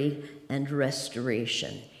discovery and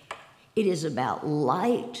restoration. It is about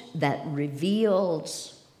light that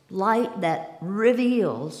reveals, a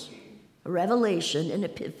revelation, an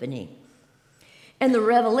epiphany. And the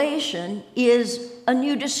revelation is a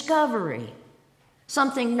new discovery,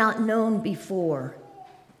 something not known before.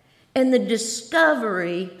 And the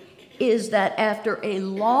discovery is that after a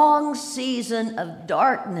long season of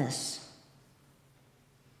darkness,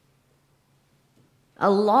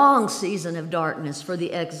 a long season of darkness for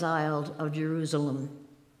the exiled of Jerusalem,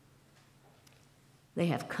 they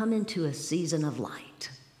have come into a season of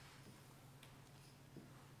light.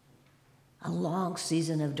 A long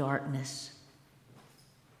season of darkness,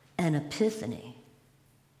 an epiphany.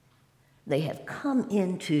 They have come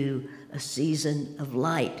into a season of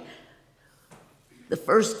light. The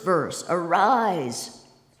first verse, arise,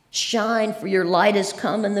 shine, for your light has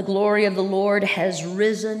come, and the glory of the Lord has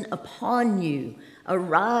risen upon you.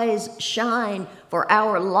 Arise, shine, for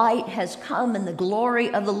our light has come, and the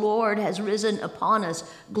glory of the Lord has risen upon us.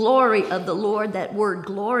 Glory of the Lord, that word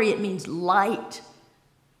glory, it means light.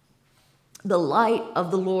 The light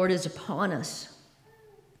of the Lord is upon us.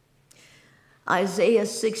 Isaiah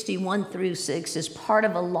 61-6 is part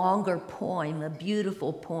of a longer poem, a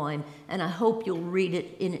beautiful poem, and I hope you'll read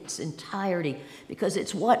it in its entirety because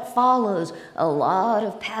it's what follows a lot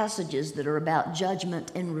of passages that are about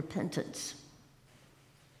judgment and repentance.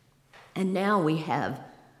 And now we have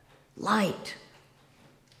light.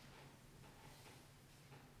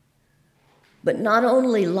 But not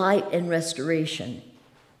only light and restoration,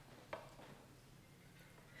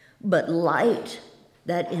 but light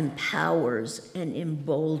that empowers and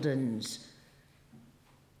emboldens.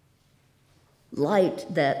 Light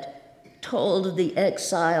that told the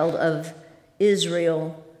exiled of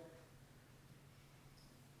Israel,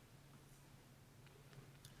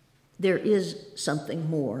 there is something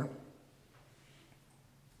more.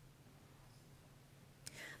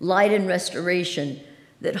 Light and restoration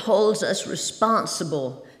that holds us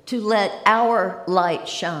responsible to let our light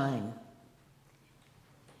shine.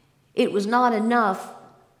 It was not enough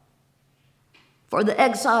for the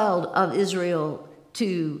exiled of Israel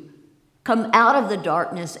to come out of the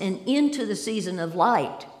darkness and into the season of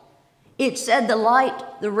light. It said the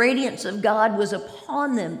light, the radiance of God was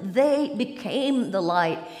upon them. They became the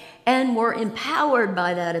light and were empowered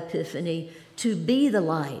by that epiphany to be the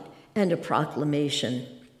light and a proclamation.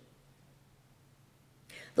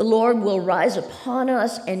 The Lord will rise upon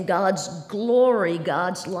us and God's glory,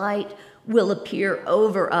 God's light will appear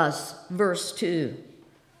over us. Verse 2.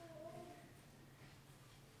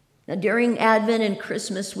 Now, during Advent and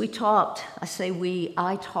Christmas, I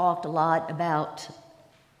talked a lot about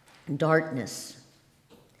darkness,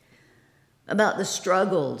 about the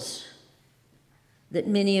struggles that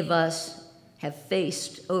many of us have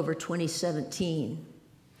faced over 2017.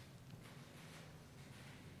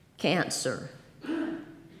 Cancer,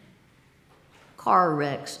 car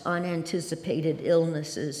wrecks, unanticipated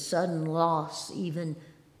illnesses, sudden loss, even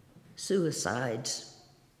suicides,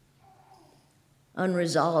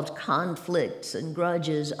 unresolved conflicts and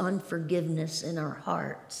grudges, unforgiveness in our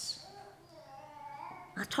hearts.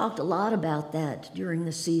 I talked a lot about that during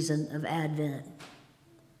the season of Advent.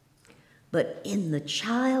 But in the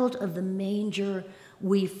child of the manger,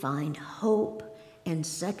 we find hope and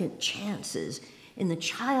second chances. In the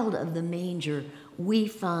child of the manger, we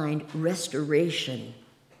find restoration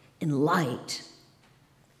and light.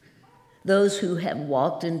 Those who have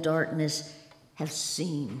walked in darkness have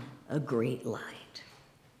seen a great light.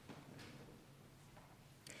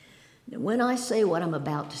 Now, when I say what I'm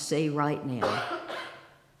about to say right now,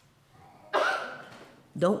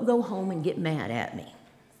 don't go home and get mad at me.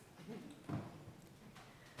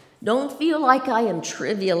 Don't feel like I am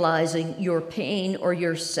trivializing your pain or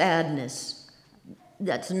your sadness.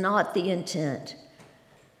 That's not the intent.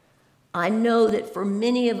 I know that for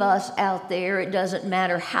many of us out there, it doesn't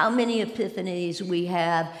matter how many epiphanies we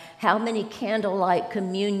have, how many candlelight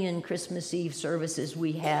communion Christmas Eve services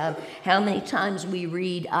we have, how many times we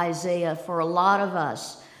read Isaiah. For a lot of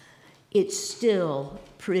us, it's still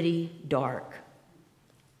pretty dark.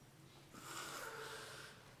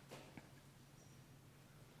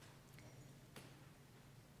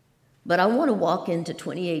 But I want to walk into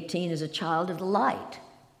 2018 as a child of the light.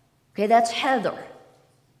 Okay, that's Heather.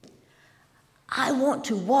 I want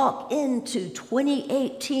to walk into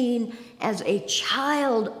 2018 as a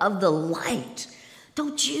child of the light.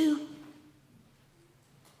 Don't you?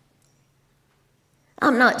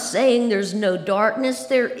 I'm not saying there's no darkness,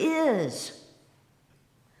 there is.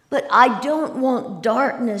 But I don't want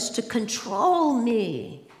darkness to control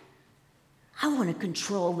me. I want to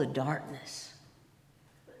control the darkness.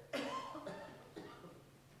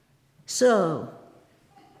 So,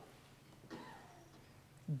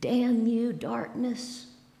 damn you, darkness.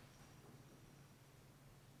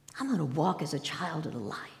 I'm going to walk as a child of the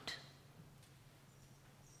light.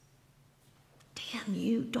 Damn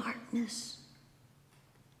you, darkness.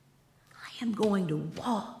 I am going to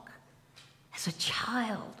walk as a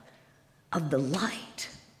child of the light.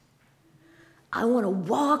 I want to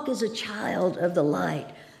walk as a child of the light.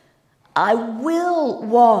 I will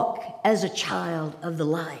walk as a child of the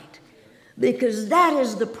light. Because that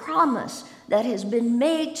is the promise that has been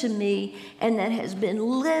made to me and that has been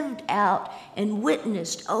lived out and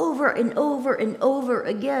witnessed over and over and over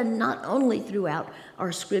again, not only throughout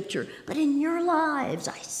our scripture, but in your lives.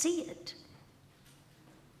 I see it.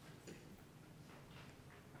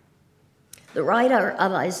 The writer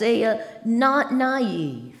of Isaiah, not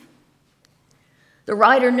naive. The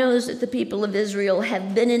writer knows that the people of Israel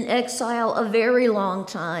have been in exile a very long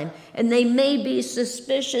time, and they may be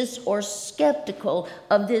suspicious or skeptical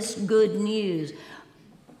of this good news.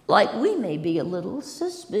 Like we may be a little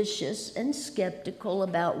suspicious and skeptical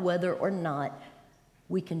about whether or not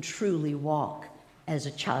we can truly walk as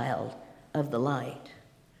a child of the light.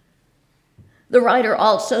 The writer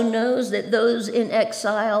also knows that those in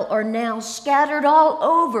exile are now scattered all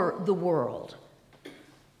over the world.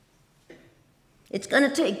 It's going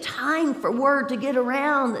to take time for word to get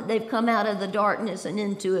around that they've come out of the darkness and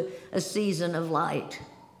into a season of light.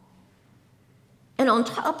 And on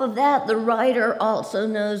top of that, the writer also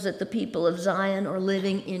knows that the people of Zion are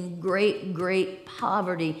living in great, great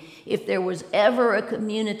poverty. If there was ever a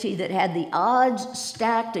community that had the odds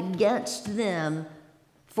stacked against them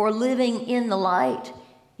for living in the light,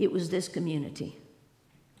 it was this community.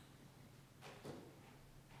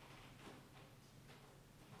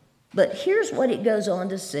 But here's what it goes on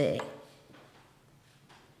to say.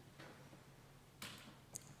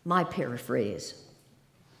 My paraphrase.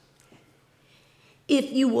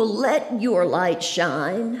 If you will let your light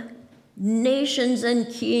shine, nations and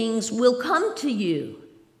kings will come to you.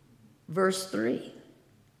 Verse 3.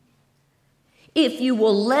 If you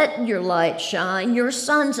will let your light shine, your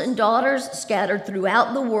sons and daughters scattered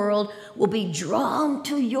throughout the world will be drawn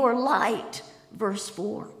to your light. Verse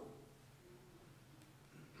 4.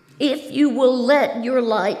 If you will let your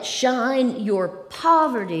light shine, your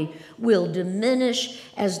poverty will diminish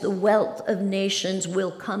as the wealth of nations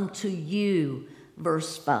will come to you.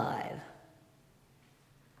 Verse 5.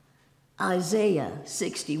 Isaiah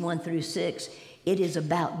 61-6, it is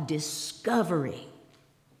about discovery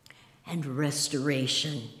and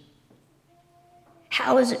restoration.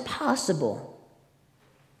 How is it possible?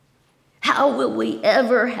 How will we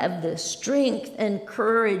ever have the strength and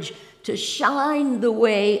courage to shine the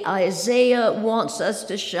way Isaiah wants us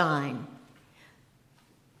to shine?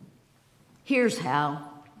 Here's how.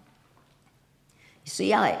 You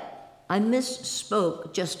see, I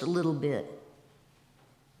misspoke just a little bit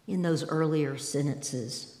in those earlier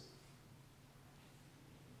sentences.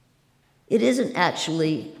 It isn't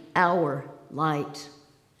actually our light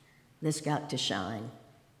that's got to shine.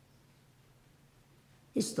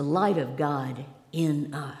 It's the light of God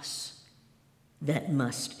in us that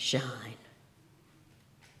must shine.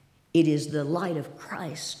 It is the light of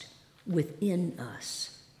Christ within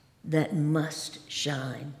us that must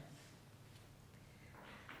shine.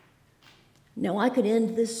 Now, I could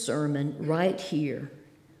end this sermon right here,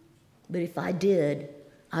 but if I did,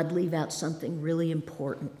 I'd leave out something really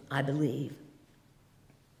important, I believe.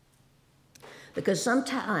 Because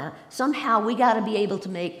somehow we got to be able to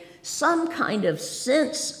make some kind of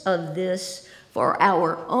sense of this for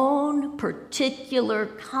our own particular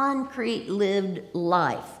concrete lived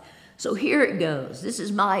life. So here it goes.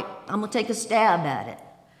 I'm going to take a stab at it.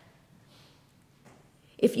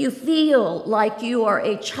 If you feel like you are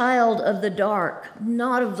a child of the dark,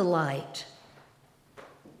 not of the light,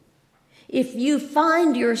 if you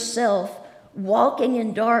find yourself walking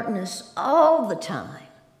in darkness all the time,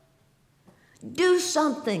 do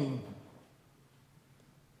something.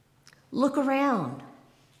 Look around.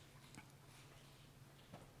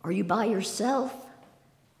 Are you by yourself?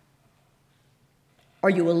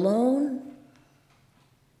 Are you alone?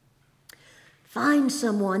 Find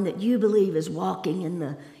someone that you believe is walking in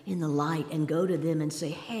the light and go to them and say,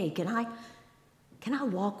 hey, can I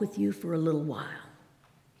walk with you for a little while?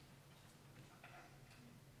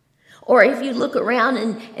 Or if you look around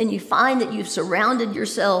and you find that you've surrounded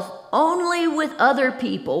yourself only with other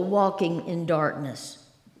people walking in darkness.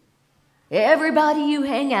 Everybody you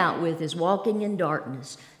hang out with is walking in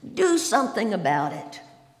darkness. Do something about it.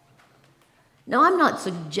 Now, I'm not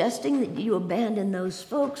suggesting that you abandon those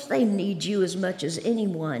folks. They need you as much as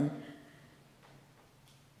anyone.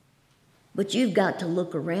 But you've got to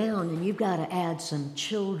look around and you've got to add some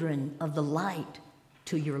children of the light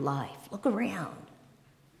to your life. Look around.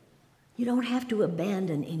 You don't have to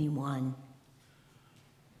abandon anyone,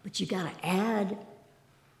 but you got to add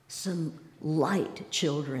some light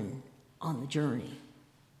children on the journey.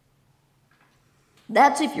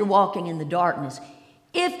 That's if you're walking in the darkness.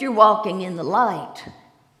 If you're walking in the light,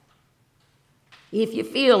 if you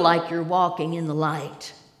feel like you're walking in the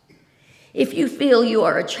light, if you feel you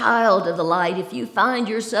are a child of the light, if you find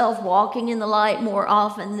yourself walking in the light more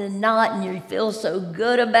often than not and you feel so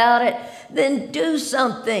good about it, then do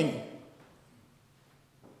something.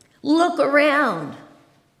 Look around.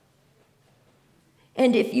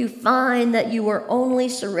 And if you find that you are only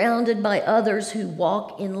surrounded by others who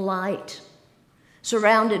walk in light,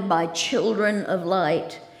 surrounded by children of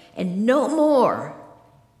light, and no more,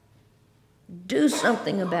 do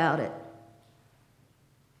something about it.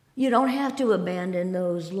 You don't have to abandon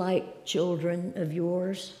those light children of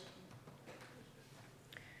yours.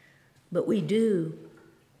 But we do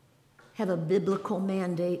have a biblical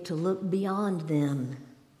mandate to look beyond them,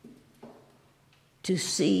 to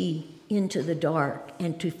see into the dark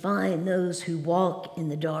and to find those who walk in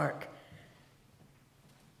the dark.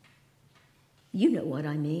 You know what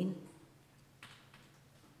I mean.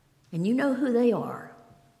 And you know who they are.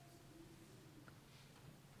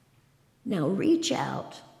 Now reach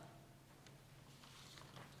out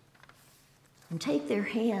and take their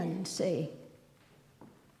hand and say,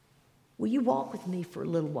 will you walk with me for a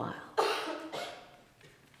little while?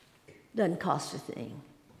 Doesn't cost a thing.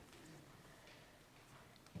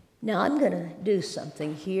 Now I'm going to do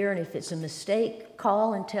something here, and if it's a mistake,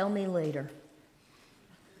 call and tell me later.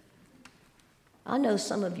 I know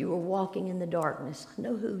some of you are walking in the darkness. I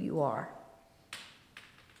know who you are.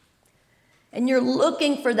 And you're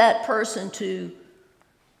looking for that person to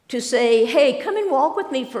say, hey, come and walk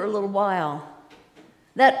with me for a little while.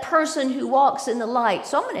 That person who walks in the light.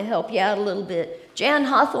 So I'm going to help you out a little bit. Jan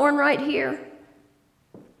Hawthorne right here.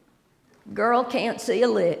 Girl can't see a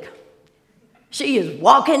lick. She is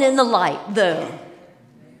walking in the light, though.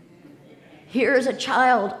 Here's a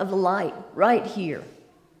child of the light right here.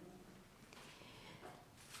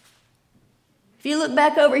 If you look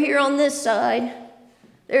back over here on this side,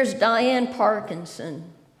 there's Diane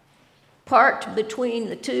Parkinson, parked between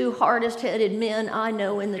the two hardest-headed men I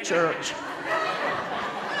know in the church.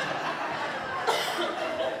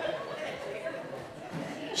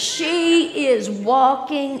 She is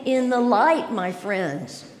walking in the light, my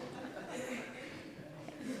friends.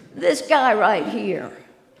 This guy right here,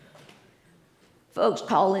 folks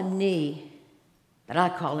call him Nee, but I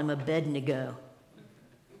call him Abednego.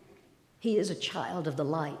 He is a child of the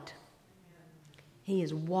light. He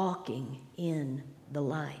is walking in the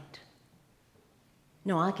light.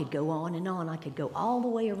 No, I could go on and on. I could go all the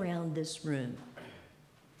way around this room.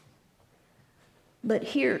 But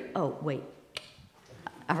here, oh, wait,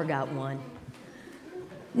 I forgot one.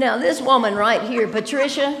 Now, this woman right here,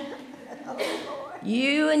 Patricia,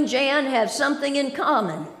 you and Jan have something in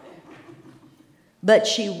common. But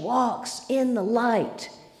she walks in the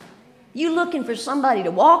light. You looking for somebody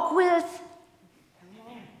to walk with?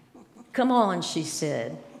 Come on, she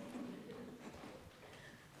said.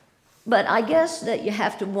 But I guess that you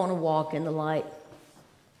have to want to walk in the light.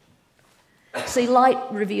 See, light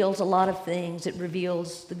reveals a lot of things. It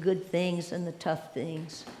reveals the good things and the tough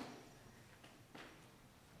things.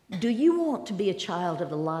 Do you want to be a child of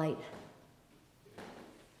the light?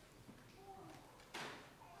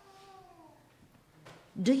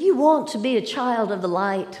 Do you want to be a child of the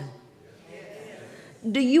light?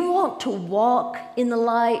 Do you want to walk in the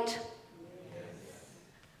light?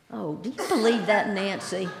 Oh, do you believe that,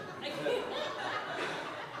 Nancy?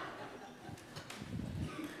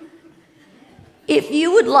 If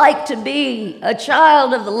you would like to be a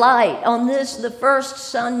child of the light on this, the first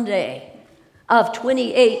Sunday of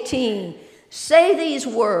 2018, say these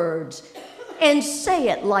words and say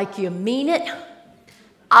it like you mean it.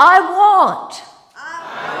 I want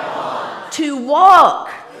to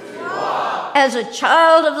walk as a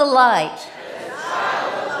child of the light.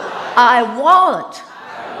 I want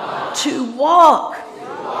to walk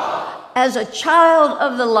as a child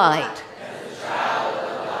of the light.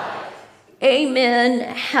 Amen,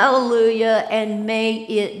 hallelujah, and may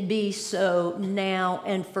it be so now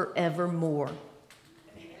and forevermore.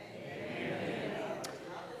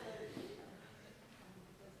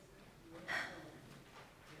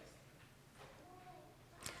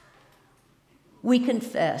 We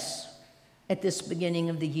confess at this beginning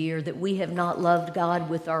of the year that we have not loved God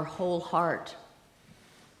with our whole heart,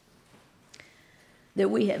 that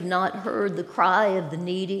we have not heard the cry of the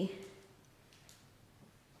needy,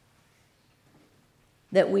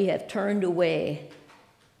 that we have turned away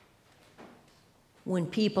when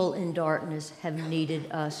people in darkness have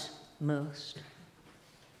needed us most.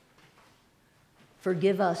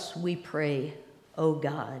 Forgive us, we pray, O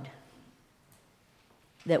God,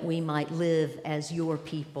 that we might live as your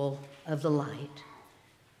people of the light.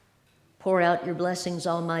 Pour out your blessings,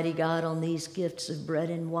 Almighty God, on these gifts of bread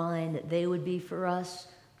and wine, that they would be for us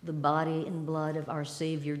the body and blood of our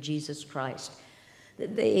Savior, Jesus Christ,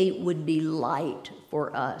 that they would be light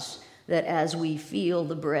for us, that as we feel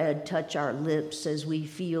the bread touch our lips, as we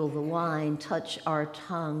feel the wine touch our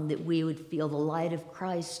tongue, that we would feel the light of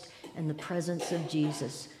Christ and the presence of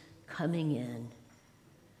Jesus coming in.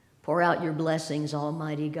 Pour out your blessings,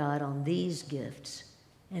 Almighty God, on these gifts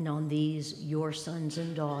and on these, your sons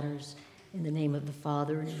and daughters, in the name of the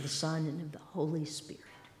Father, and of the Son, and of the Holy Spirit.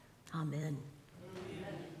 Amen.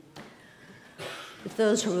 If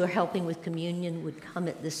those who are helping with communion would come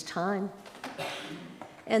at this time.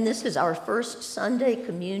 And this is our first Sunday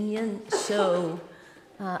communion, so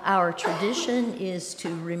our tradition is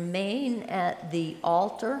to remain at the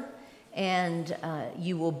altar and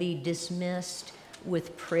you will be dismissed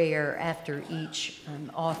with prayer after each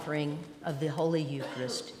offering of the Holy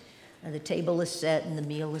Eucharist. The table is set and the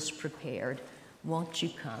meal is prepared. Won't you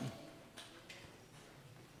come?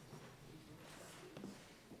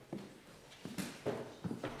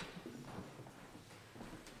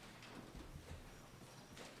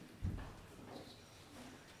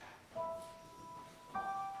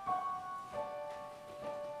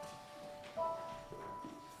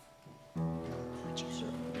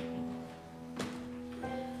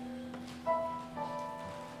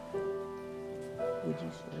 Would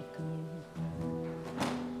you serve communion?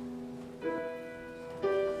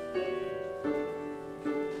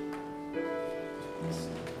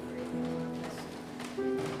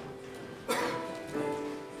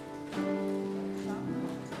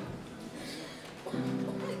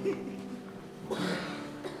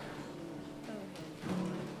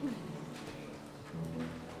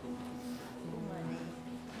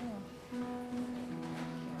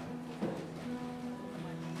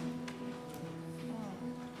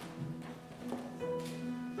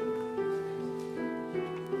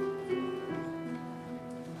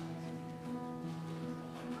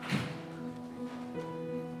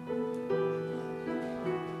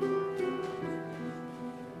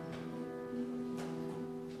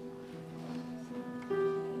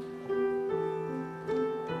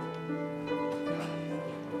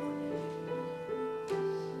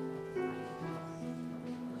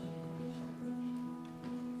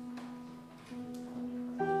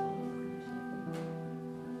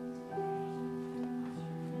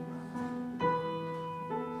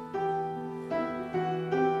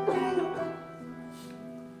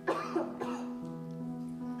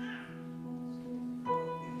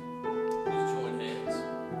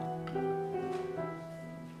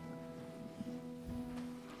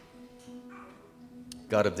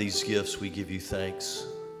 God, of these gifts, we give you thanks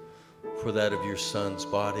for that of your Son's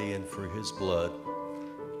body and for his blood,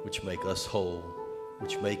 which make us whole,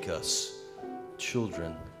 which make us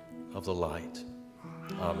children of the light.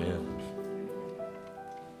 Amen.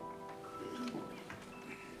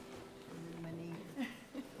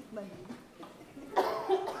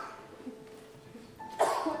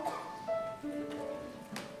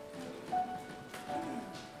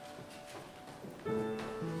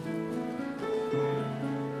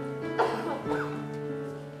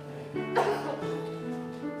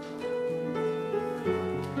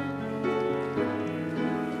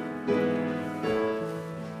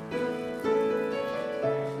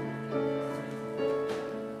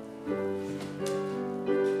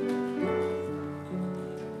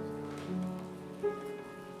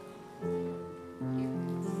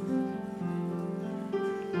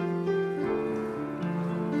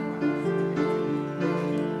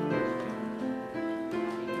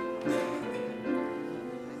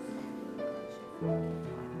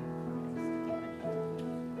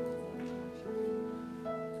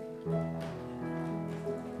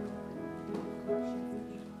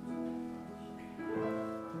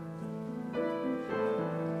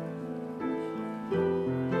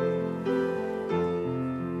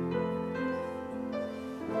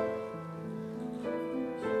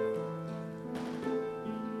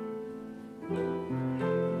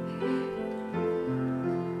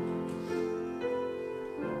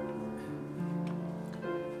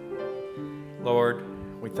 Lord,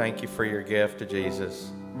 we thank you for your gift to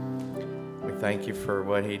Jesus. We thank you for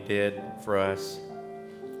what he did for us.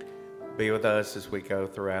 Be with us as we go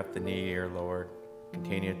throughout the new year, Lord.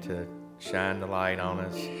 Continue to shine the light on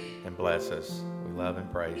us and bless us. We love and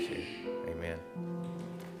praise you. Amen.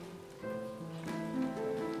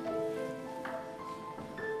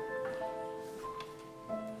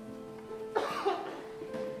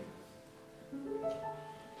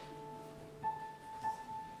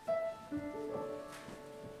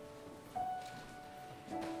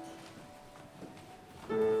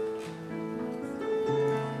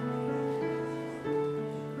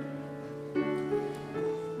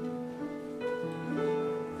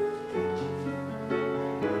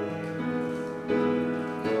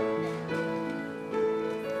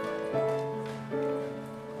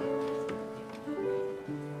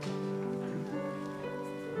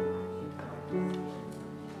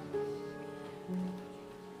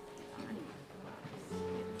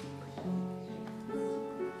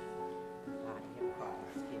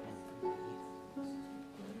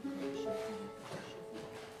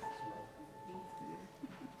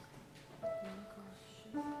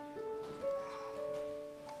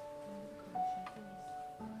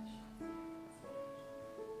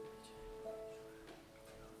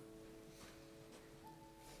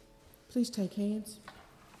 Please take hands.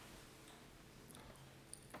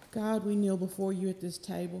 God, we kneel before you at this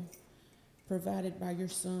table, provided by your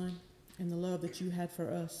Son and the love that you had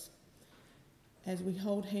for us. As we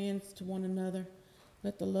hold hands to one another,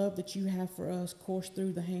 let the love that you have for us course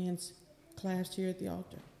through the hands clasped here at the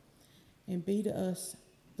altar, and be to us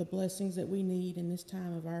the blessings that we need in this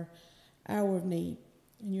time of our hour of need.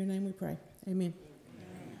 In your name we pray. Amen.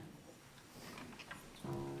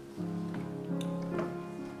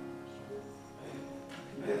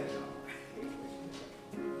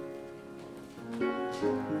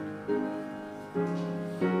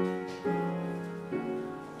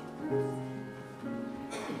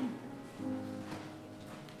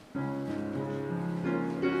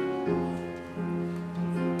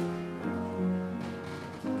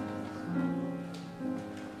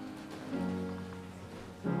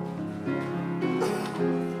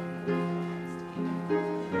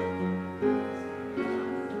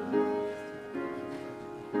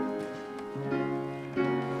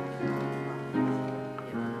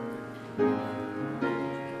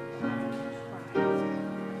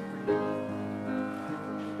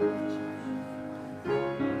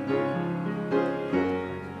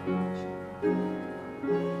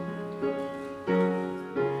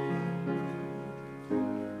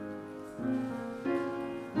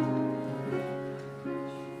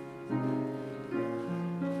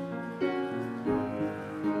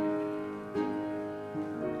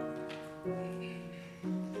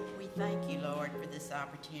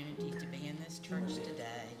 Opportunity to be in this church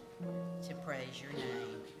today to praise your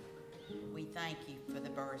name. We thank you for the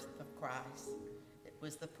birth of Christ. It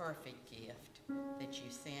was the perfect gift that you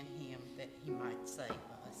sent him that he might save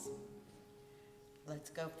us. Let's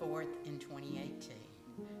go forth in 2018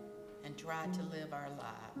 and try to live our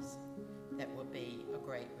lives that will be a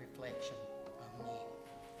great reflection on you.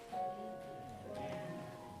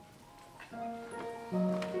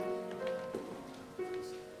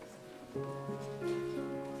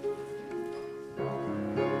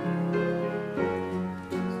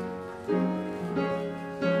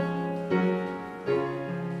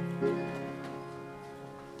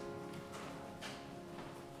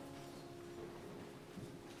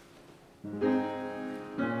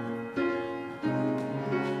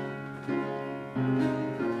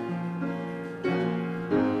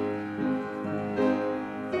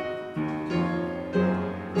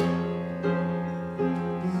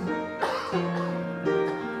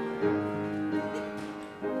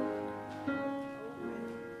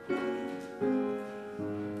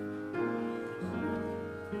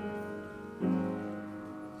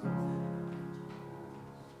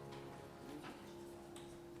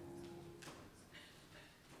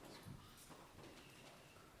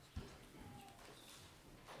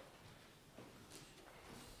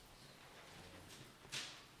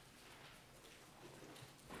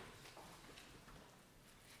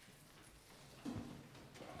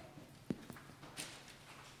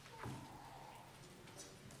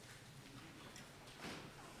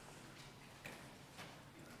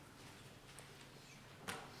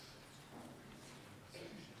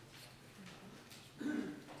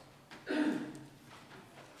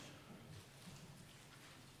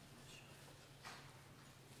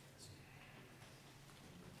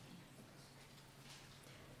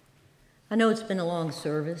 I know it's been a long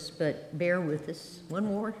service, but bear with us one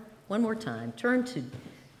more time. Turn to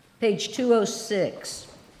page 206.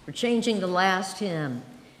 We're changing the last hymn.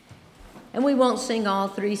 And we won't sing all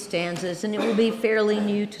three stanzas, and it will be fairly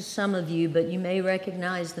new to some of you, but you may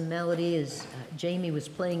recognize the melody as Jamie was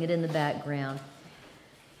playing it in the background.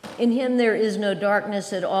 In him there is no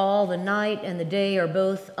darkness at all. The night and the day are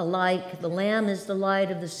both alike. The Lamb is the light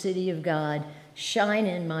of the city of God. Shine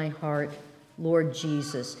in my heart, Lord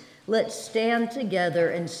Jesus. Let's stand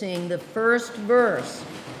together and sing the first verse.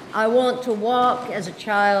 I want to walk as a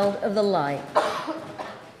child of the light.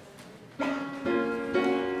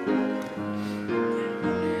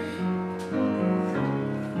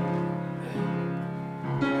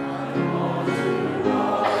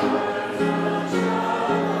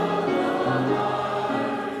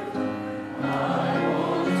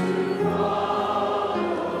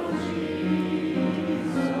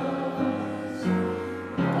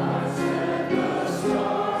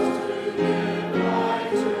 Stars to give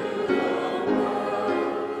light to the world.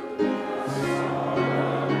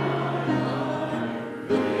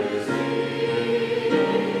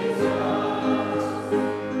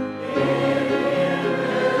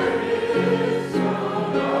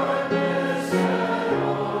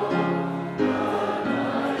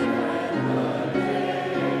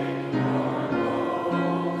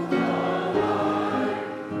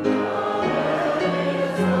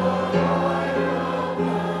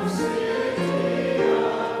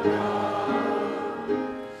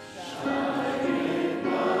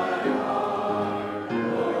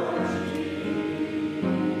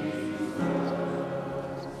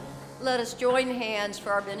 let us join hands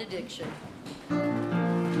for our benediction.